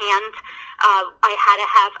beforehand. I had to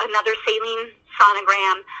have another saline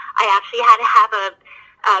sonogram. I actually had to have a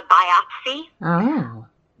biopsy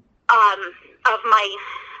of my,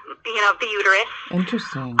 the uterus.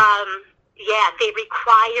 Interesting. They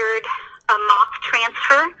required a mock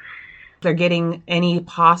transfer. They're getting any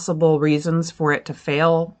possible reasons for it to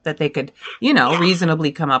fail that they could,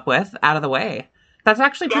 reasonably come up with out of the way. That's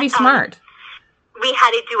actually pretty smart. We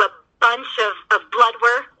had to do a bunch of blood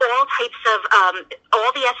work, all types of,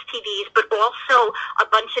 all the STDs, but also a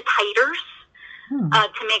bunch of titers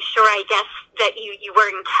to make sure, I guess, that you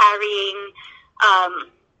weren't carrying,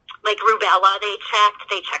 like rubella.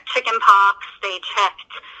 They checked chicken pox, they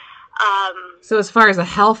checked. So as far as a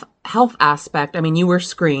health aspect, you were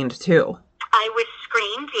screened too. I was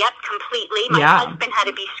screened, yep, completely. My husband had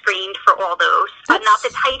to be screened for all those. Not the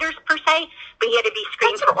titers per se, but he had to be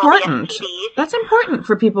screened for all the STDs. That's important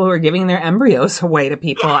for people who are giving their embryos away to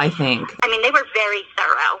people, I think. They were very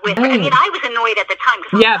thorough. I was annoyed at the time.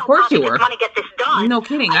 Of course you were. I want to get this done. No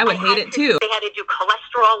kidding. I would hate it too. They had to do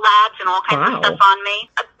cholesterol labs and all kinds of stuff on me.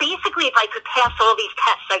 Basically, if I could pass all these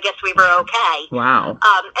tests, I guess we were okay. Wow.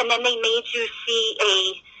 And then they made you see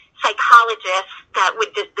a psychologist that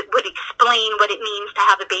would explain what it means to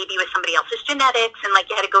have a baby with somebody else's genetics, and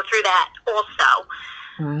you had to go through that also.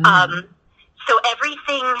 So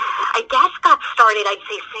everything, I guess, got started, I'd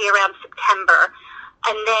say around September.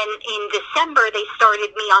 And then in December, they started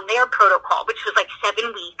me on their protocol, which was 7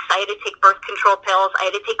 weeks. I had to take birth control pills. I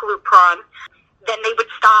had to take Lupron. Then they would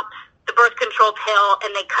stop the birth control pill,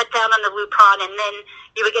 and they cut down on the Lupron, and then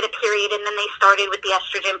you would get a period, and then they started with the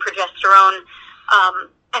estrogen, progesterone,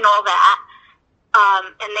 and all that.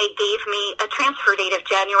 And they gave me a transfer date of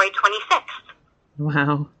January 26th.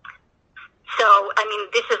 Wow. So,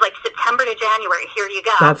 this is September to January. Here you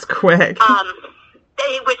go. That's quick.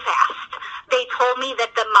 It was fast. They told me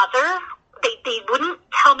that the mother, they wouldn't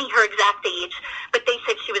tell me her exact age, but they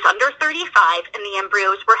said she was under 35 and the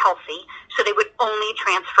embryos were healthy, so they would only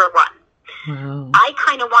transfer one. Wow. I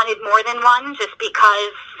kind of wanted more than one just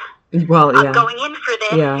because I'm going in for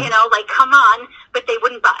this, come on, but they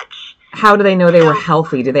wouldn't budge. How do they know they were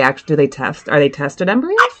healthy? Do they test? Are they tested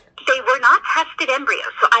embryos? They were not tested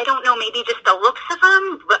embryos, so I don't know, maybe just the looks of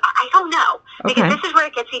them. I don't know, because this is where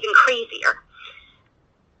it gets even crazier.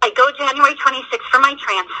 I go January 26th for my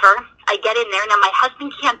transfer. I get in there. Now, my husband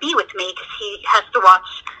can't be with me because he has to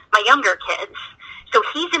watch my younger kids. So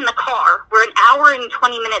he's in the car. We're an hour and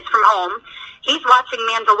 20 minutes from home. He's watching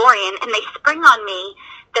Mandalorian, and they spring on me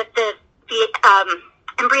that the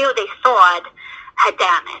embryo they thawed had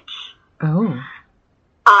damage. Oh.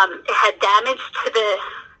 It had damage to the,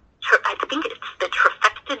 I think it's the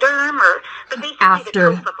trophectoderm, but basically the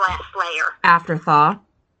trophoblast layer. After thaw?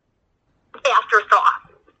 After thaw.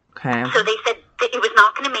 Okay. So they said that it was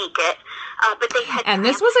not going to make it, but they had... And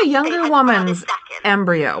this was a younger woman's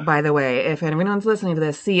embryo, by the way, if anyone's listening to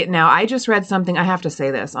this. See, now, I just read something, I have to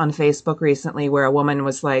say this, on Facebook recently, where a woman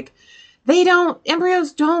was like,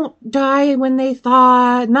 embryos don't die when they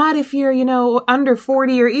thaw, not if you're, under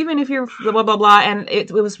 40 or even if you're blah, blah, blah. And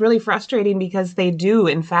it was really frustrating because they do,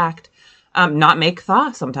 in fact, not make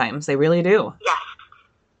thaw sometimes. They really do. Yes.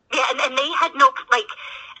 Yeah, and they had no,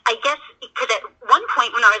 I guess, because at one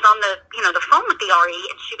point when I was on the phone with the RE,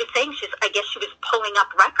 and she was saying I guess she was pulling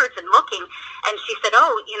up records and looking, and she said,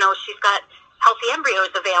 she's got healthy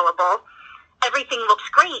embryos available. Everything looks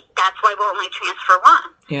great. That's why we'll only transfer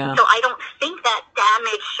one. Yeah. So I don't think that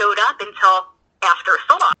damage showed up until after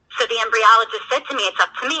thaw. So the embryologist said to me, it's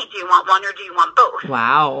up to me. Do you want one or do you want both?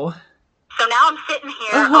 Wow. So now I'm sitting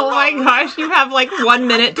here. Oh alone. My gosh, you have 1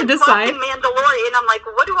 minute to decide. Mandalorian. I'm like,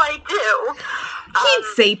 what do I do? Can't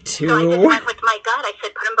say two. So I just went with my gut. I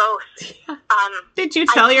said, put them both. Yeah. Did you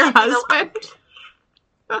tell your husband?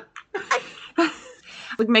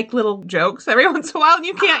 We make little jokes every once in a while, and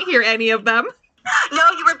you can't hear any of them. No,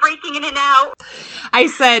 you were breaking in and out. I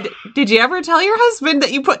said, did you ever tell your husband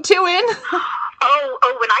that you put two in?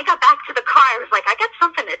 Oh, when I got back to the car, I was like, I got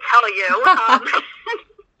something to tell you.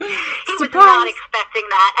 He was not expecting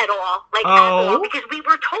that at all. At all, because we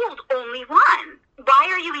were told only one. Why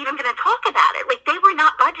are you even going to talk about it? They were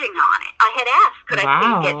not budging on it. I had asked, could I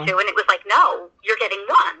please get two? And it was like, no, you're getting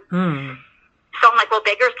one. So I'm like, well,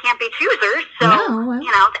 beggars can't be choosers. So,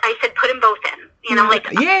 I said, put them both in.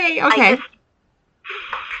 Yay, okay.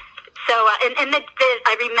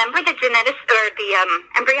 I remember the geneticist or the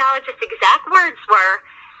embryologist's exact words were,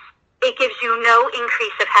 it gives you no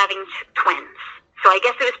increase of having twins. So I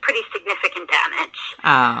guess it was pretty significant damage.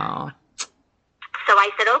 Oh. So I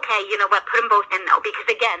said, okay, you know what, put them both in though, because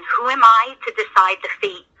again, who am I to decide the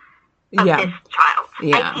fate of this child?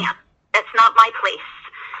 I can't. That's not my place.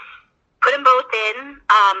 Put them both in.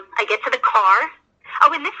 I get to the car.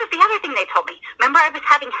 Oh, and this is the other thing they told me. Remember I was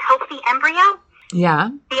having healthy embryo?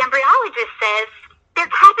 Yeah. The embryologist says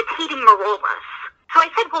they're cavitating marollas. So I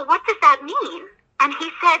said, well, what does that mean? And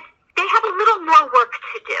he said, they have a little more work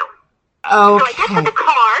to do. Okay. So I get to the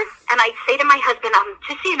car, and I say to my husband,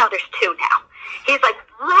 just so you know, there's two now. He's like,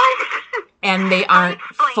 what? And they aren't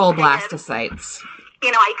full blastocytes.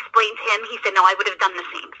 I explained to him. He said, no, I would have done the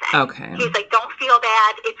same thing. Okay. He's like, don't feel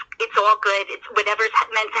bad. It's all good. It's whatever's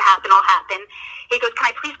meant to happen will happen. He goes, can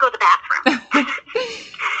I please go to the bathroom?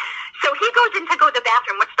 So he goes in to go to the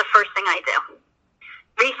bathroom. What's the first thing I do?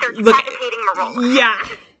 Research cavitating marollas. Yeah.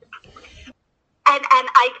 And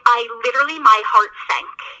I literally, my heart sank.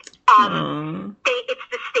 It's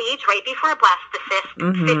the stage right before a blastocyst.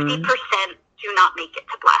 50% do not make it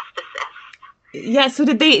to blastocyst. Yeah, so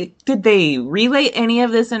did they relay any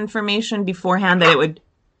of this information beforehand that it would...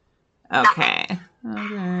 Okay.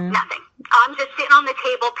 Nothing. I'm just sitting on the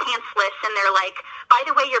table, pantsless, and they're like, by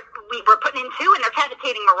the way, we were putting in two, and they're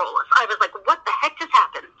cavitating marollas. I was like, what the heck just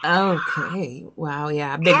happened? Okay. Wow,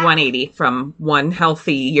 yeah. Big 180 from one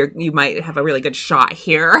healthy, you might have a really good shot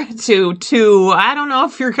here, to two, I don't know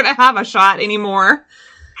if you're going to have a shot anymore.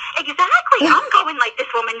 Exactly. I'm going like this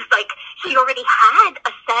woman's like, she already had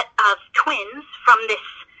a set of twins from this,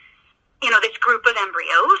 this group of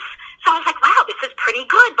embryos. So I was like, wow, this is pretty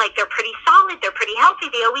good. They're pretty solid. They're pretty healthy.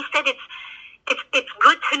 They always said it's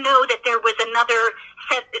good to know that there was another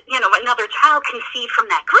set, another child conceived from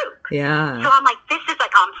that group. Yeah. So I'm like,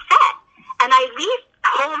 I'm set. And I leave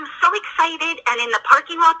home so excited. And in the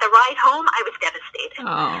parking lot, the ride home, I was devastated.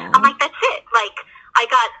 Oh. I'm like, that's it. I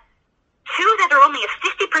got two that are only a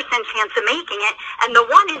 50% chance of making it, and the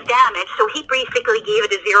one is damaged, so he basically gave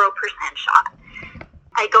it a 0% shot.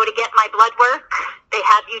 I go to get my blood work. They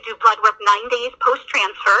have you do blood work 9 days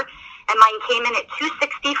post-transfer, and mine came in at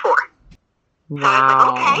 264. Wow. So I was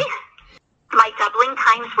like, okay. My doubling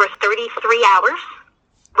times were 33 hours,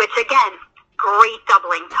 which, again, great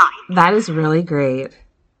doubling time. That is really great.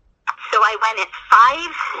 So I went at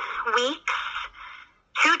 5 weeks,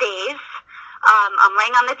 2 days. I'm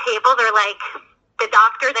laying on the table. They're like, the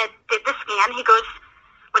doctor that did the scan, he goes,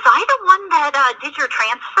 was I the one that did your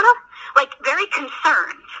transfer? Very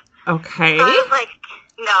concerned. Okay. So I was like,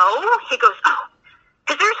 no. He goes, oh,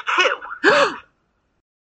 because there's two.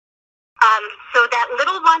 So that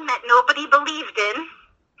little one that nobody believed in,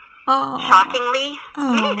 shockingly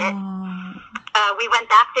made it. We went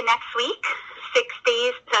back the next week, 6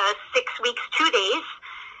 days, 6 weeks, 2 days.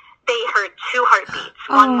 They heard two heartbeats,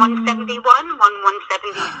 One 171, one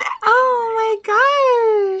 176. Oh my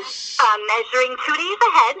gosh. Measuring 2 days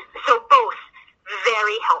ahead, so both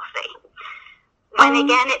very healthy. When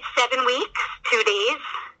again at 7 weeks, 2 days,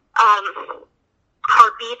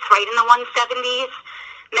 heartbeats right in the 170s,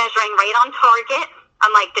 measuring right on target.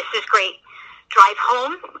 I'm like, this is great. Drive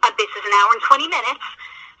home. This is an hour and 20 minutes.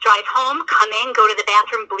 Drive home, come in, go to the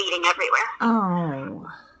bathroom, bleeding everywhere. Oh.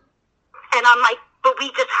 And I'm like, but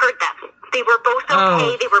we just heard them. They were both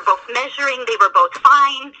okay. They were both measuring. They were both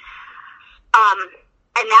fine.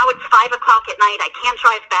 And now it's 5 o'clock at night. I can't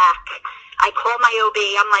drive back. I call my OB.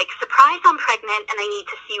 I'm like, surprise, I'm pregnant, and I need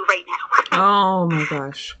to see you right now. Oh, my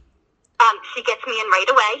gosh. She gets me in right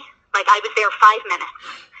away. Like, I was there 5 minutes.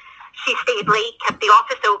 She stayed late, kept the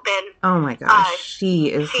office open. Oh, my gosh.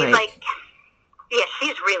 She's like... Yeah,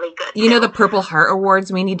 she's really good. You know the Purple Heart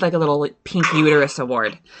Awards? We need like a little pink uterus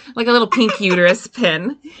award. Like a little pink uterus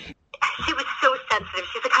pin. She was so sensitive.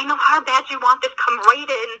 She's like, I know how bad you want this. Come right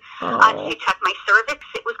in. She checked my cervix.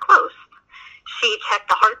 It was close. She checked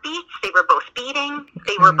the heartbeats. They were both beating.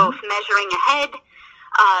 They were both measuring ahead.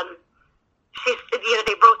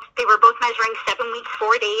 They were both measuring 7 weeks,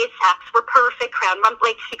 4 days. Sacs were perfect. Crown rump.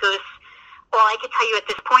 Like, she goes, all I could tell you at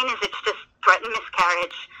this point is it's just threatened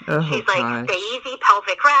miscarriage. She's like, stay easy,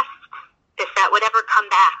 pelvic rest, this, that, whatever, come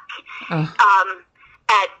back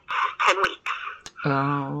at 10 weeks.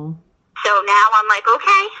 Oh. So now I'm like,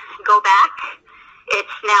 okay, go back.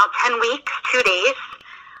 It's now 10 weeks, 2 days.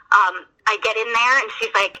 I get in there and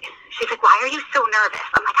she's like, why are you so nervous?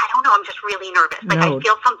 I'm like, I don't know, I'm just really nervous. Like, I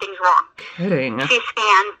feel something's wrong. Kidding. She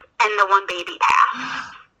scans and the one baby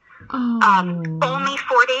passed. Only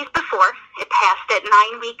 4 days before. It passed at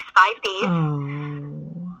 9 weeks, 5 days.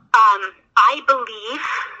 I believe,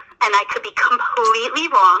 and I could be completely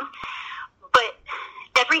wrong, but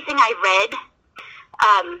everything I read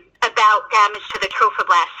about damage to the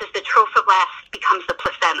trophoblast is the trophoblast becomes the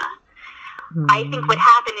placenta. I think what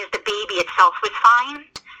happened is the baby itself was fine,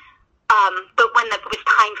 but when it was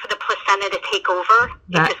time for the placenta to take over,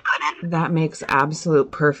 it just couldn't. That makes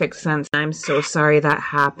absolute perfect sense. I'm so sorry that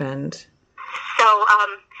happened. So,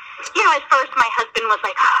 at first my husband was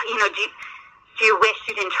like, do you wish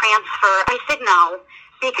you didn't transfer? I said no,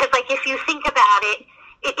 because, like, if you think about it,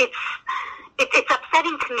 it's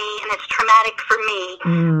upsetting to me and it's traumatic for me,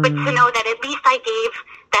 but to know that at least I gave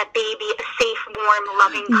that baby a safe, warm,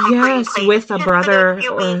 loving, comforting place. Yes, with a brother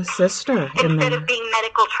or a sister. Instead of being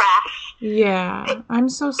medical trash. Yeah, I'm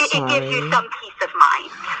so sorry. It gives you some peace of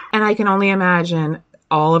mind. And I can only imagine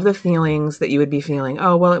all of the feelings that you would be feeling.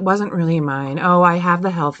 Oh, well, it wasn't really mine. Oh, I have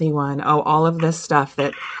the healthy one. Oh, all of this stuff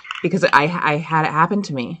because I had it happen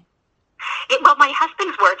to me. Well, my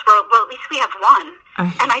husband's words were, well, at least we have one.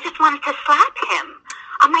 And I just wanted to slap him.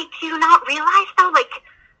 I'm like, do you not realize, though, like,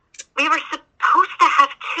 we were supposed to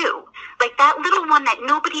have two. Like, that little one that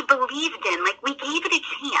nobody believed in. Like, we gave it a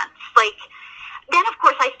chance. Like, then, of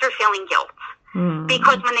course, I start feeling guilt.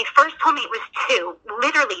 Because when they first told me it was two,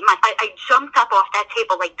 literally, I jumped up off that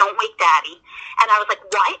table like, don't wake Daddy. And I was like,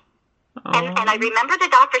 what? And I remember the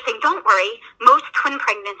doctor saying, don't worry, most twin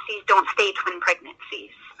pregnancies don't stay twin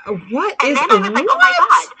pregnancies. What and is then I was like, oh my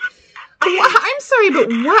God. I'm sorry, but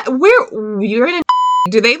where you're in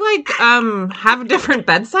do they like have a different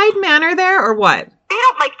bedside manner there or what? They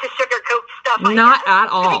don't like to sugarcoat stuff. Not at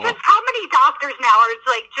all. Because how many doctors now are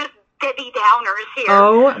like just Debbie Downers here?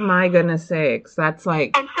 Oh my goodness sakes. That's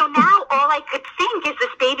like... And so now all I could think is this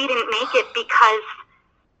baby didn't make it because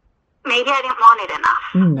maybe I didn't want it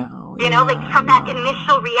enough. No. Like from that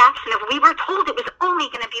initial reaction of we were told it was only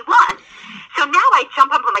going to be one. So now I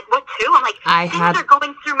jump up, I'm like, what, two? I'm like, things are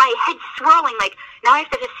going through my head swirling, like, now I have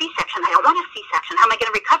to have a C-section. I don't want a C-section. How am I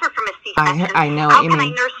going to recover from a C-section? I know How what you can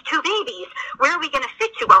mean. I nurse two babies? Where are we going to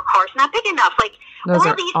fit you? Our car's not big enough. Like, those all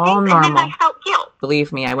are these all things, normal. and then I felt guilt.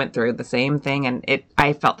 Believe me, I went through the same thing, and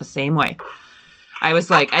I felt the same way. I was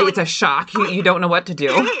like, it's a shock. You don't know what to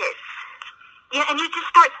do. It is. Yeah, and you just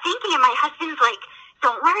start thinking, and my husband's like,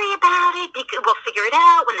 don't worry about it. We'll figure it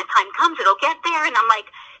out. When the time comes, it'll get there. And I'm like,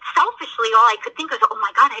 selfishly, all I could think was, oh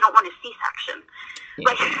my God, I don't want a C-section.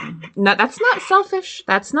 Like, no, that's not selfish.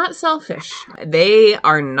 That's not selfish. They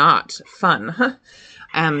are not fun.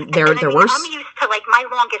 They're worse. I'm used to, like, my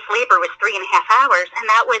longest labor was 3.5 hours, and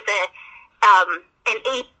that was an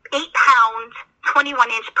 8-pound,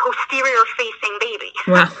 21-inch posterior-facing baby.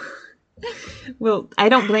 Wow. Well, I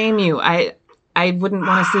don't blame you. I wouldn't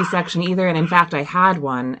want a C-section either, and in fact, I had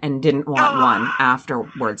one and didn't want one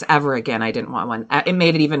afterwards. Ever again, I didn't want one. It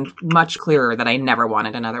made it even much clearer that I never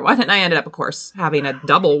wanted another one, and I ended up, of course, having a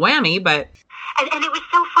double whammy, but... And it was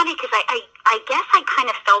so funny, because I guess I kind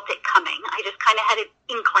of felt it coming. I just kind of had an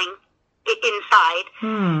inkling inside.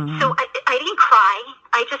 So I didn't cry.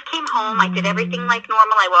 I just came home. I did everything like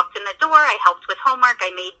normal. I walked in the door. I helped with homework.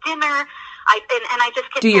 I made dinner. And I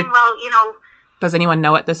just kept saying, well, you know. Does anyone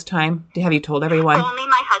know at this time? Have you told everyone? Only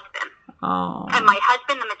my husband. Oh. And my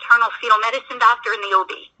husband, the maternal fetal medicine doctor, and the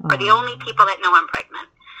OB are the only people that know I'm pregnant.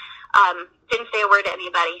 Didn't say a word to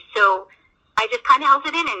anybody. So I just kind of held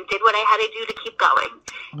it in and did what I had to do to keep going.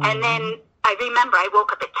 And then I remember I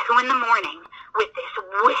woke up at 2 a.m. with this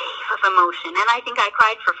wave of emotion. And I think I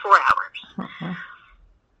cried for 4 hours.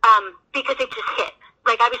 Because it just hit.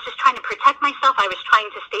 Like, I was just trying to protect myself. I was trying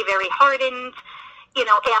to stay very hardened, you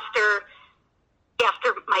know, after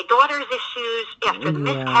my daughter's issues, after the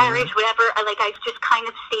miscarriage, whatever. I just kind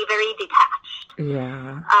of stay very detached.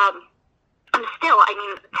 Yeah. I'm still, I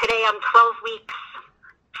mean, today I'm 12 weeks,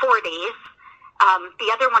 4 days. The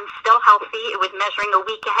other one's still healthy. It was measuring a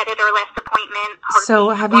week ahead at our last appointment. So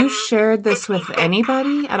have you shared this with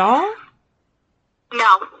anybody at all?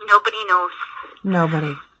 No, nobody knows.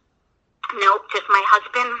 Nobody. Nope, just my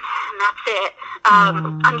husband, and that's it.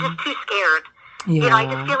 I'm just too scared. Yeah. You know, I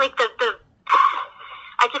just feel like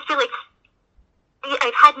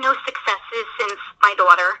I've had no successes since my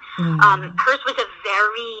daughter. Hers was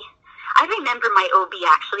I remember my OB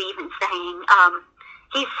actually even saying,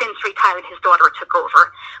 he's since retired, his daughter took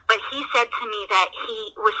over, but he said to me that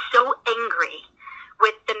he was so angry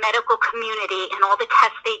with the medical community and all the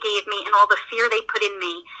tests they gave me and all the fear they put in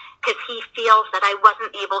me because he feels that I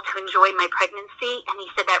wasn't able to enjoy my pregnancy, and he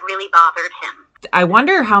said that really bothered him. I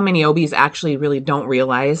wonder how many OBs actually really don't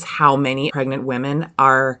realize how many pregnant women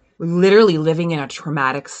are literally living in a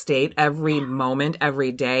traumatic state every moment,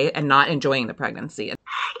 every day, and not enjoying the pregnancy.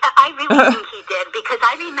 I really think he did, because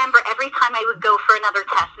I remember every time I would go for another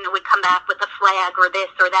test and it would come back with a flag or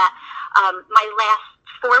this or that. My last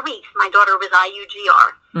 4 weeks, my daughter was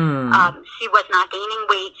IUGR. She was not gaining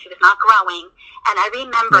weight. She was not growing. And I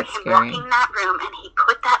remember him walking in that room, and he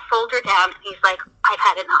put that folder down, and he's like, I've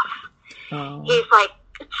had enough. Oh. He's like,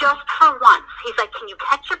 just for once. He's like, can you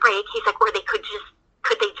catch a break? He's like, or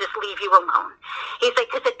could they just leave you alone? He's like,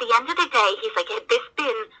 because at the end of the day, he's like, had this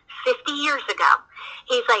been 50 years ago,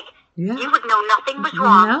 he's like, you would know nothing was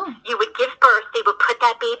wrong. No. You would give birth. They would put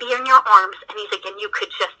that baby in your arms, and he's like, and you could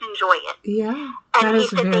just enjoy it. Yeah, and he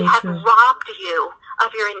said they have robbed you of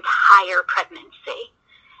your entire pregnancy.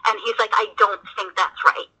 And he's like, I don't think that's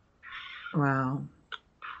right. Wow.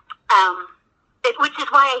 Which is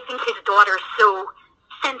why I think his daughter's so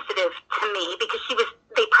sensitive to me, because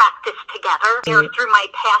they practiced together through my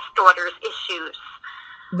past daughter's issues.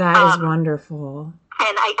 That is wonderful.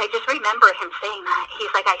 And I just remember him saying that. He's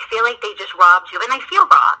like, I feel like they just robbed you. And I feel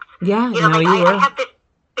robbed. Yeah, you know, I have this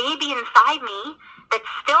baby inside me that's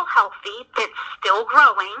still healthy, that's still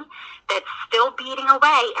growing, that's still beating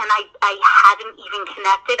away. And I hadn't even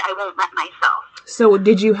connected. I won't let myself. So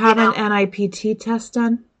did you have an NIPT test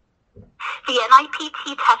done? The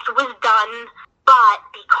NIPT test was done, but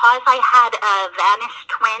because I had a vanished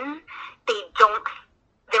twin,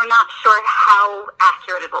 they're not sure how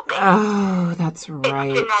accurate it will be. Oh, that's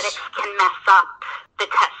right. Genetics can mess up the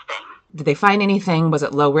testing. Did they find anything? Was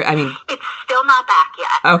it low risk? I mean, it's still not back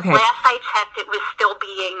yet. Okay. Last I checked, it was still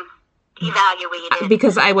being evaluated.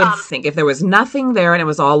 Because I would think if there was nothing there and it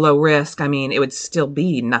was all low risk, I mean, it would still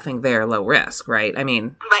be nothing there, low risk, right? I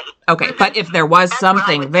mean, right. Okay. Mm-hmm. But if there was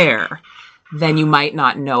something there, then you might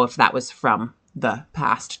not know if that was from the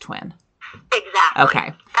past twin. Exactly.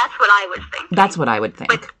 Okay. That's what I was thinking. That's what I would think.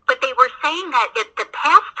 But they were saying that the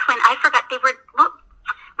past twin, I forgot,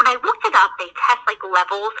 when I looked it up, they test like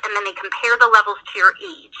levels, and then they compare the levels to your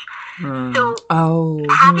age. So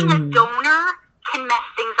having a donor can mess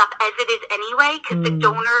things up as it is anyway, because the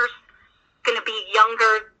donor's going to be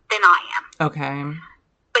younger than I am. Okay.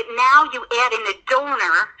 But now you add in a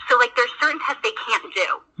donor, so like there's certain tests they can't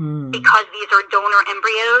do because these are donor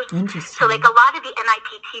embryos. Interesting. So like a lot of the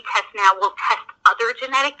NIPT tests now will test other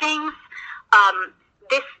genetic things.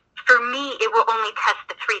 This, for me, it will only test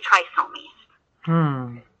the 3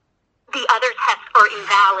 trisomies. The other tests are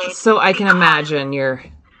invalid. So I can imagine you're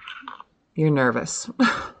nervous.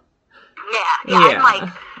 Yeah. I'm like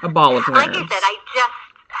a ball of nerves. Like I said,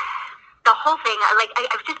 the whole thing,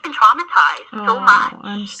 I've just been traumatized so much.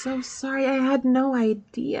 I'm so sorry. I had no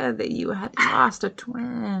idea that you had lost a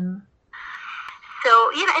twin. So,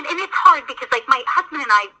 you know, and it's hard because, like, my husband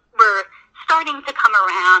and I were starting to come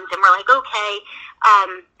around, and we're like, okay.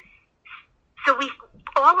 So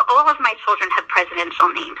all of my children have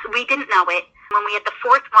presidential names. We didn't know it. When we had the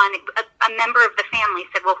 4th one, a member of the family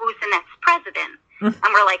said, well, who's the next president? And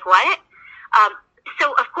we're like, what?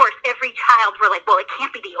 So, of course, every child, we're like, well, it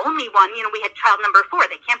can't be the only one. You know, we had child number 4.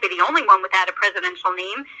 They can't be the only one without a presidential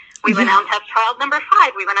name. We went out to have child number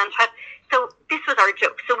 5. We went on to have... So this was our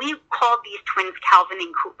joke. So we called these twins Calvin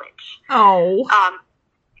and Coolidge. Oh.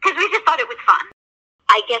 Because we just thought it was fun.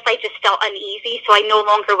 I guess I just felt uneasy, so I no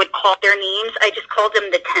longer would call their names. I just called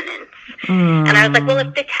them the tenants. And I was like, well,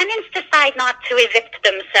 if the tenants decide not to evict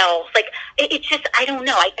themselves, like, it's just, I don't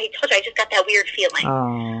know. I told you, I just got that weird feeling.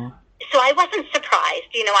 Oh. So I wasn't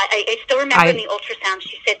surprised. You know, I still remember in the ultrasound,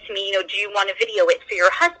 she said to me, you know, do you want to video it for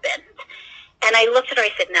your husband? And I looked at her,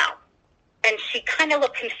 I said, no. And she kind of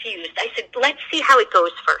looked confused. I said, let's see how it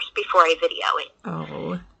goes first before I video it.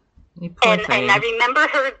 Oh. And I remember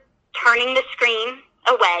her turning the screen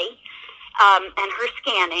away and her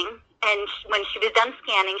scanning. And when she was done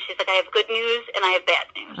scanning, she's like, I have good news and I have bad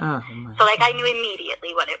news. Oh, so, like, I knew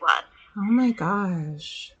immediately what it was. Oh, my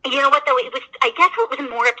gosh. You know what, though? It was, I guess what was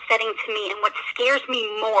more upsetting to me and what scares me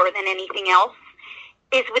more than anything else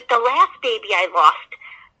is with the last baby I lost,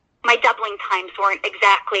 my doubling times weren't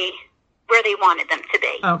exactly where they wanted them to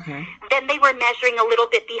be. Okay. Then they were measuring a little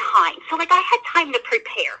bit behind. So, like, I had time to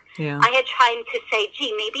prepare. Yeah. I had time to say,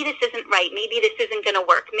 gee, maybe this isn't right. Maybe this isn't going to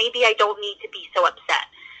work. Maybe I don't need to be so upset.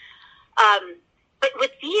 But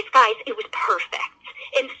with these guys, it was perfect.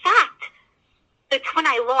 In fact, the twin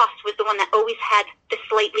I lost was the one that always had the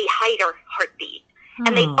slightly higher heartbeat.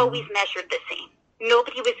 And they always measured the same.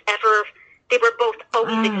 Nobody was ever, they were both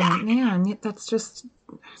always exact. Man, that's just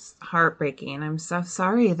heartbreaking. I'm so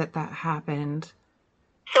sorry that happened.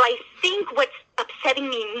 So I think what's upsetting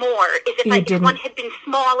me more is if one had been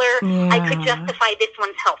smaller, I could justify this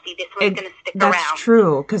one's healthy, this one's going to stick around. That's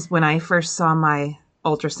true, because when I first saw my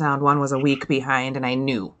ultrasound, one was a week behind, and I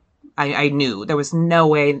knew. I knew. There was no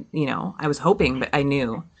way, you know, I was hoping, but I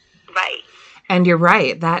knew. Right. And you're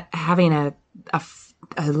right, that having a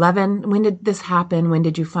 11, when did this happen? When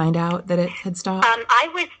did you find out that it had stopped? I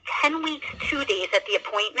was 10 weeks, 2 days at the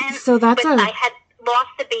appointment. So that's I had lost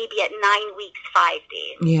the baby at 9 weeks, 5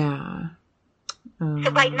 days. Yeah.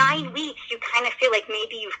 So by 9 weeks, you kind of feel like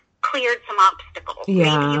maybe you've cleared some obstacles.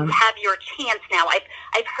 Yeah. Maybe you have your chance now.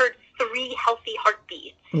 I've heard 3 healthy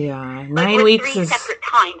heartbeats. Yeah. 9 like, weeks 3 is... separate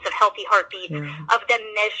times of healthy heartbeats, of them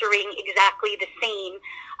measuring exactly the same.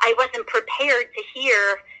 I wasn't prepared to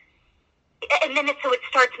hear... And then so it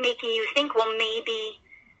starts making you think, well, maybe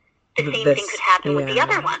the same thing could happen with the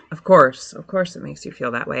other one. Of course it makes you feel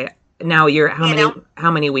that way. Now you're how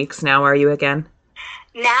many weeks now are you again?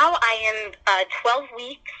 Now I am 12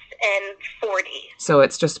 weeks and 40. So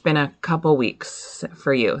it's just been a couple weeks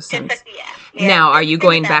for you since. Yeah. Now are you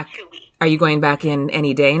going back? 2 weeks. Are you going back in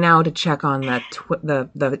any day now to check on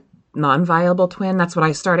the non-viable twin? That's what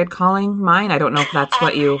I started calling mine. I don't know if that's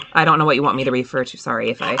what you. I don't know what you want me to refer to. Sorry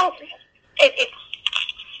if I.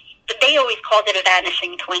 They always called it a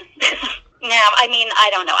vanishing twin. No, I mean, I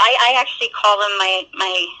don't know. I actually call them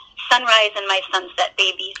my sunrise and my sunset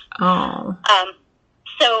babies. Oh.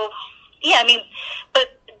 So, yeah, I mean,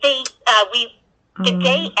 but the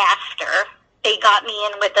day after, they got me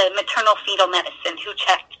in with a maternal fetal medicine who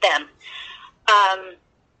checked them.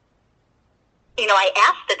 You know, I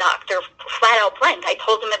asked the doctor flat out blank. I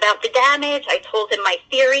told him about the damage. I told him my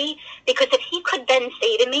theory. Because if he could then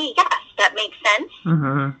say to me, yes, that makes sense,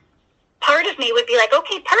 part of me would be like,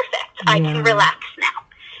 okay, perfect. I can relax now,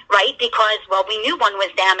 right? Because, well, we knew one was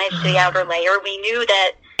damaged, the outer layer. We knew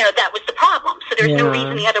that, you know, that was the problem. So there's no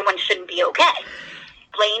reason the other one shouldn't be okay.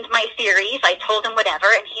 Explained my theories. I told him whatever,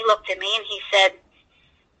 and he looked at me and he said,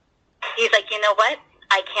 he's like, you know what?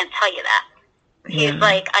 I can't tell you that. He's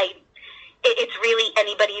like, it's really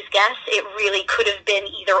anybody's guess. It really could have been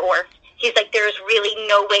either or. He's like, there's really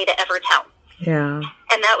no way to ever tell. Yeah.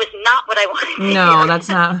 And that was not what I wanted to hear. No, that's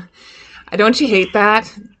not. Don't you hate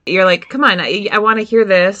that? You're like, come on, I want to hear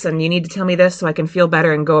this, and you need to tell me this so I can feel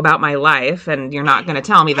better and go about my life, and you're not going to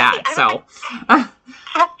tell me that, so.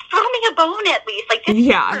 Throw me a bone at least. Like,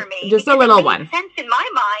 this for me. Just a little one. It makes sense in my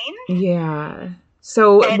mind. Yeah.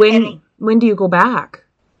 So when do you go back?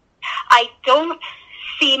 I don't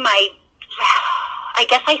see I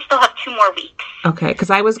guess I still have 2 more weeks. Okay, because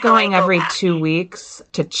I was going every 2 weeks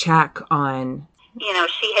to check on... You know,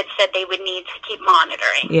 she had said they would need to keep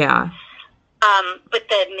monitoring. Yeah. But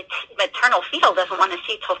the maternal fetal doesn't want to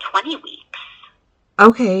see till 20 weeks.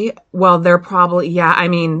 Okay, well, they're probably... Yeah, I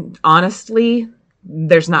mean, honestly,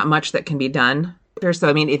 there's not much that can be done. So,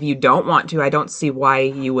 I mean, if you don't want to, I don't see why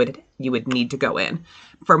you would need to go in.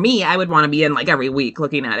 For me, I would want to be in, like, every week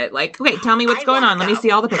looking at it. Like, okay, tell me what's going on. Let me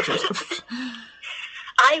see all the pictures.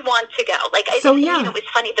 I want to go. Like, so, you know, it's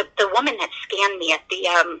funny. The woman that scanned me at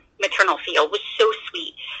the maternal field was so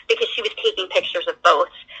sweet because she was taking pictures of both.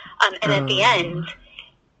 And at the end,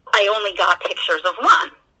 I only got pictures of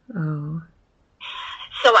one. Oh.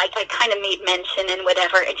 So I kind of made mention and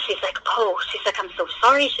whatever, and she's like, I'm so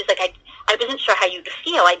sorry. She's like, I wasn't sure how you'd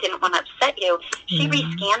feel. I didn't want to upset you. She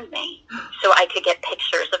rescanned me so I could get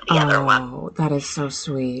pictures of the other one. Oh, that is so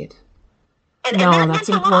sweet. And that's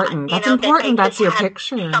important. That's important. That's your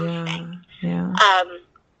picture. Something. Yeah.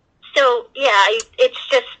 So, it's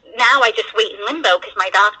just, now I just wait in limbo because my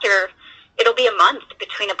doctor, it'll be a month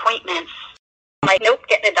between appointments. I'm like, nope,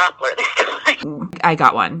 getting a Doppler this time. I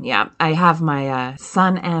got one, yeah. I have my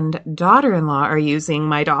son and daughter-in-law are using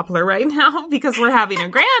my Doppler right now because we're having a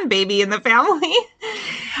grandbaby in the family.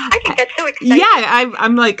 I think that's so exciting. Yeah,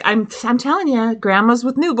 I'm telling you, grandmas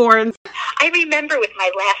with newborns. I remember with my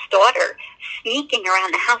last daughter sneaking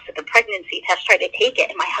around the house with a pregnancy test, trying to take it,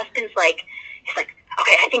 and my husband's like, he's like,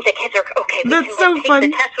 okay, I think the kids are okay. That's can, so take funny.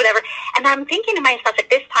 The test, whatever. And I'm thinking to myself at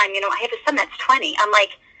this time, I have a son that's 20. I'm like,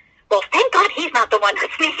 well, thank God he's not the one who's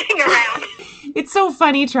sneaking around. It's so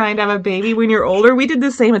funny trying to have a baby when you're older. We did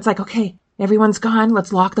the same. It's like, okay, everyone's gone.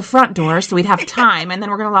 Let's lock the front door so we'd have time. And then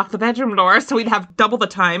we're going to lock the bedroom door so we'd have double the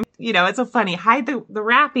time. It's so funny. Hide the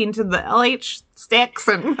wrapping to the LH sticks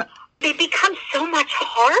and... They become so much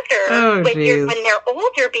harder when they're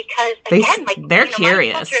older because, again, they're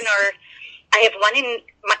curious. My children I have one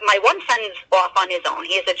my one son's off on his own.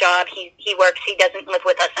 He has a job. He works. He doesn't live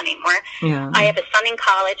with us anymore. Yeah. I have a son in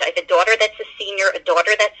college. I have a daughter that's a senior, a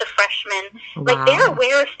daughter that's a freshman. Wow. Like, they're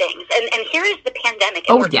aware of things. And here is the pandemic.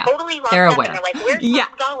 And we're totally locked up. And they're like, where's Mom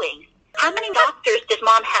going? How many doctors does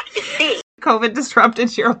Mom have to see? COVID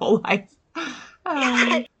disrupted your whole life.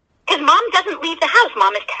 Because Mom doesn't leave the house.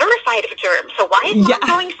 Mom is terrified of germs. So why is Mom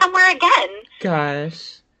going somewhere again?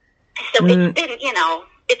 Gosh. So it's been,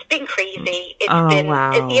 it's been crazy. It's been,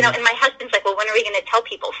 wow. And my husband's like, well, when are we going to tell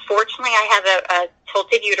people? Fortunately, I have a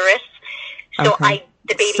tilted uterus. So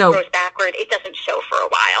the baby grows backward. It doesn't show for a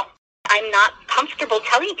while. I'm not comfortable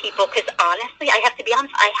telling people because, honestly, I have to be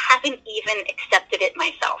honest, I haven't even accepted it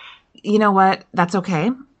myself. You know what? That's okay.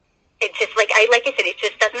 It's just like I said, it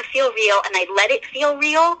just doesn't feel real, and I let it feel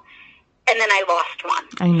real. And then I lost one.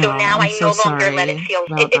 I know. So now I no longer let it feel.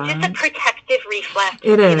 It's just a protective reflex.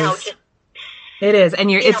 It is. It is. And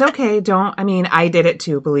it's okay. I did it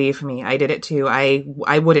too. Believe me. I did it too.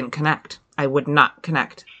 I wouldn't connect. I would not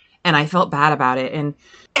connect. And I felt bad about it. And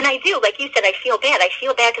I do. Like you said, I feel bad. I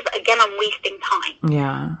feel bad because, again, I'm wasting time.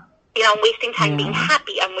 Yeah. I'm wasting time being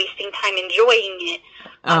happy. I'm wasting time enjoying it.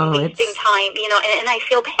 I'm wasting time, and I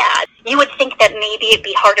feel bad. You would think that maybe it'd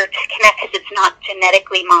be harder to connect because it's not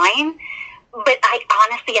genetically mine. But I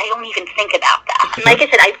don't even think about that. Like I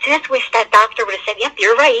said, I just wish that doctor would have said, yep,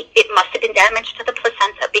 you're right. It must have been damage to the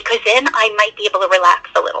placenta, because then I might be able to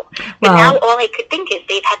relax a little. But now all I could think is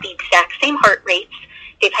they've had the exact same heart rates.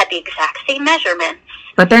 They've had the exact same measurements.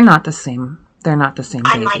 But they're not the same. They're not the same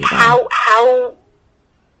baby. I'm like, how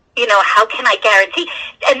can I guarantee?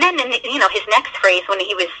 And then, his next phrase when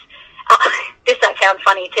he was, this I found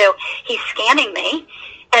funny too, he's scanning me.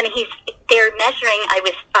 And they're measuring, I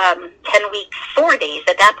was 10 weeks, 4 days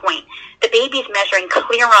at that point. The baby's measuring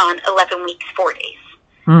clear on 11 weeks, 4 days.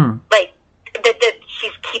 Like, she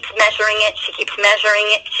keeps measuring it, she keeps measuring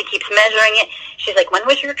it, she keeps measuring it. She's like, when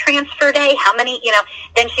was your transfer day? How many,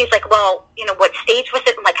 Then she's like, well, what stage was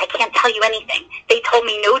it? I'm like, I can't tell you anything. They told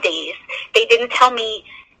me no days. They didn't tell me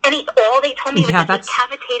all they told me was a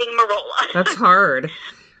cavitating marola. That's hard.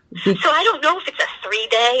 So I don't know if it's a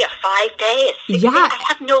 3-day, a 5-day, a 6-day. I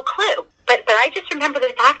have no clue. But I just remember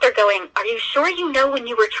the doctor going, are you sure you know when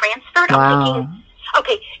you were transferred? I'm thinking,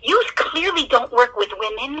 okay, you clearly don't work with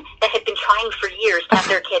women that have been trying for years to have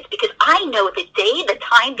their kids, because I know the day, the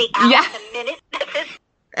time, the hour, the minute.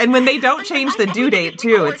 And when they don't change the due date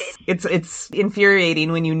too, it's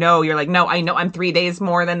infuriating when you're like, no, I know I'm 3 days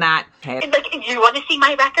more than that. Okay. Like, do you want to see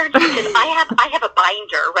my records? Because I have a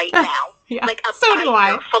binder right now. Like a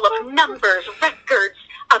binder full of numbers, records,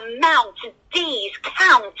 amounts, days,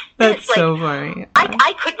 counts. That's so funny.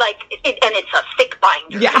 I could and it's a thick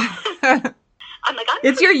binder. Yeah. I'm like,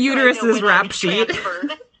 it's your uterus's rap sheet.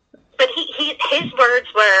 But his words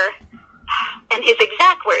were, and his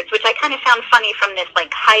exact words, which I kind of found funny from this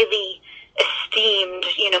like highly esteemed,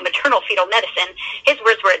 maternal fetal medicine. His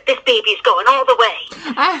words were, "This baby's going all the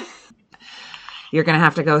way." You're going to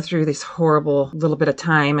have to go through this horrible little bit of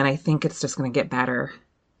time, and I think it's just going to get better.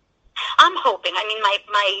 I'm hoping. I mean,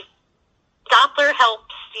 my Doppler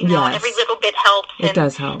helps, every little bit helps. It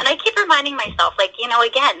does help. And I keep reminding myself, like,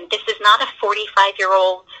 again, this is not a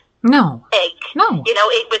 45-year-old egg. No.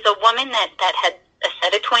 It was a woman that had a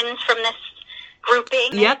set of twins from this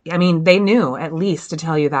grouping. Yep. I mean, they knew, at least, to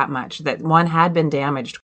tell you that much, that one had been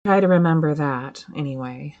damaged. Try to remember that,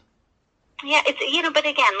 anyway. Yeah, it's, but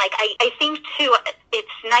again, like, I think, too,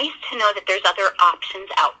 it's nice to know that there's other options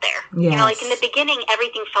out there. Yes. Like, in the beginning,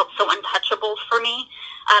 everything felt so untouchable for me,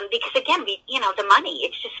 because, again, the money,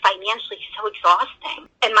 it's just financially so exhausting.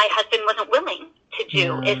 And my husband wasn't willing to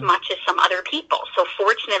do as much as some other people. So,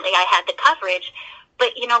 fortunately, I had the coverage.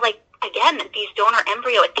 But, like, again, these donor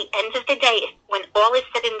embryo, at the end of the day, when all is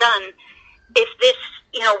said and done, if this,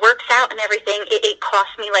 works out and everything, it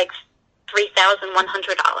cost me, like,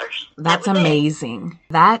 $3,100. That's amazing.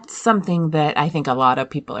 That's something that I think a lot of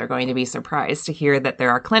people are going to be surprised to hear, that there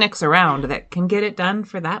are clinics around that can get it done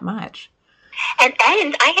for that much. And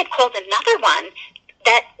I had called another one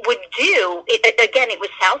that would do, again, it was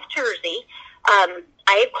South Jersey. I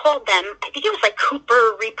had called them, I think it was like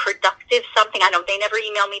Cooper Reproductive something. I don't know, they never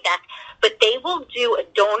emailed me back. But they will do a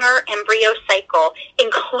donor embryo cycle,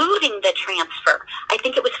 including the transfer. I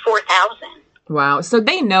think it was $4,000. Wow. So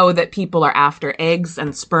they know that people are after eggs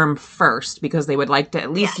and sperm first, because they would like to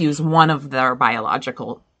at least use one of their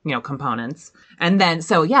biological, components. And then,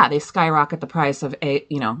 they skyrocket the price of difference.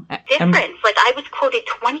 Like, I was quoted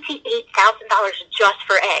 $28,000 just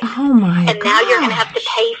for eggs. Oh my god. And now you're going to have to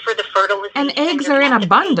pay for the fertilization. And eggs are in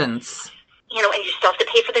abundance. And you still have to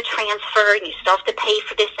pay for the transfer, and you still have to pay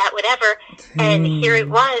for this, that, whatever. And here it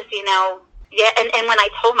was, and when I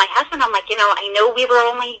told my husband, I'm like, I know we were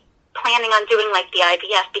only planning on doing, like, the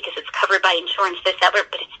IVF because it's covered by insurance, this, that, but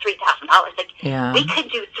it's $3,000. Like, we could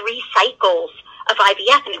do 3 cycles of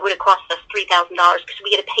IVF, and it would have cost us $3,000 because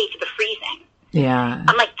we had to pay for the freezing. Yeah.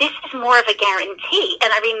 I'm like, this is more of a guarantee.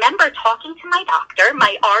 And I remember talking to my doctor,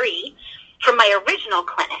 my RE, from my original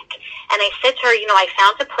clinic, and I said to her, I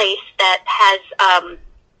found a place that has,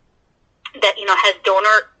 has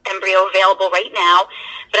donor embryo available right now,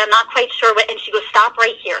 but I'm not quite sure what, and she goes, stop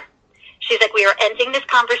right here. She's like, we are ending this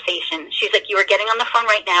conversation. She's like, you are getting on the phone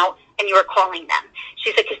right now, and you are calling them.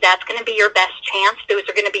 She's like, because that's going to be your best chance. Those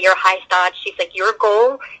are going to be your highest odds. She's like, your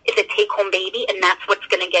goal is a take-home baby, and that's what's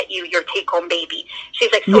going to get you your take-home baby.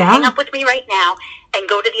 She's like, so hang up with me right now and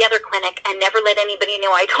go to the other clinic and never let anybody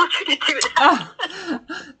know I told you to do that. Oh,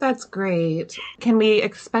 that's great. Can we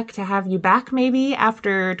expect to have you back maybe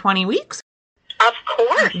after 20 weeks? Of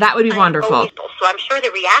course. That would be wonderful. So I'm sure the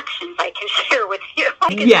reactions I can share with you.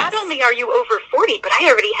 Because not only are you over 40, but I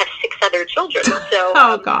already have 6 other children. So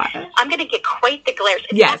oh, God. I'm going to get quite the glares.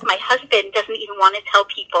 In fact, my husband doesn't even want to tell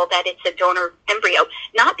people that it's a donor embryo.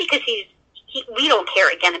 Not because we don't care,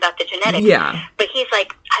 again, about the genetics. Yeah. But he's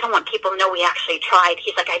like, I don't want people to know we actually tried.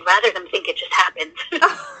 He's like, I'd rather them think it just happened.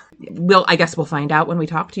 I guess we'll find out when we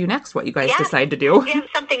talk to you next what you guys decide to do. We have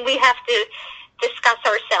something we have to discuss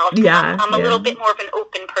ourselves. I'm a little bit more of an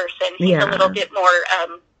open person. He's a little bit more,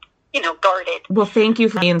 guarded. Well, thank you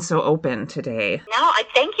for being so open today. No, I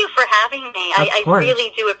thank you for having me. I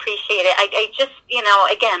really do appreciate it. I just,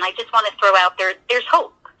 again, I just want to throw out there's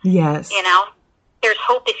hope. Yes. There's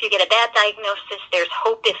hope if you get a bad diagnosis. There's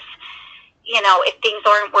hope if things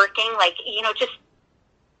aren't working. Like, just,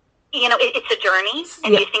 it's a journey,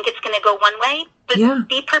 and you think it's going to go one way, but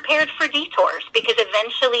be prepared for detours, because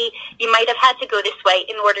eventually you might have had to go this way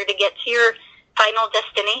in order to get to your final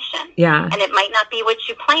destination. Yeah. And it might not be what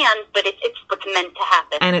you planned, but it's what's meant to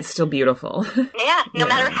happen. And it's still beautiful. No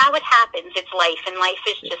matter how it happens, it's life, and life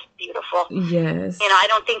is just beautiful. Yes. I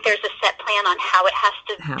don't think there's a set plan on how it has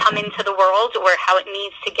to come into the world or how it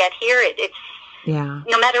needs to get here. It's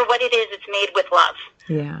no matter what it is, it's made with love.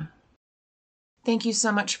 Yeah. Thank you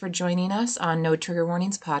so much for joining us on No Trigger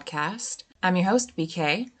Warnings podcast. I'm your host,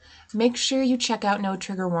 BK. Make sure you check out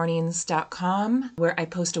notriggerwarnings.com, where I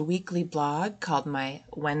post a weekly blog called my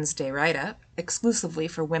Wednesday Write-Up, exclusively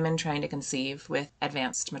for women trying to conceive with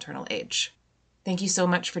advanced maternal age. Thank you so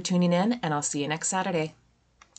much for tuning in, and I'll see you next Saturday.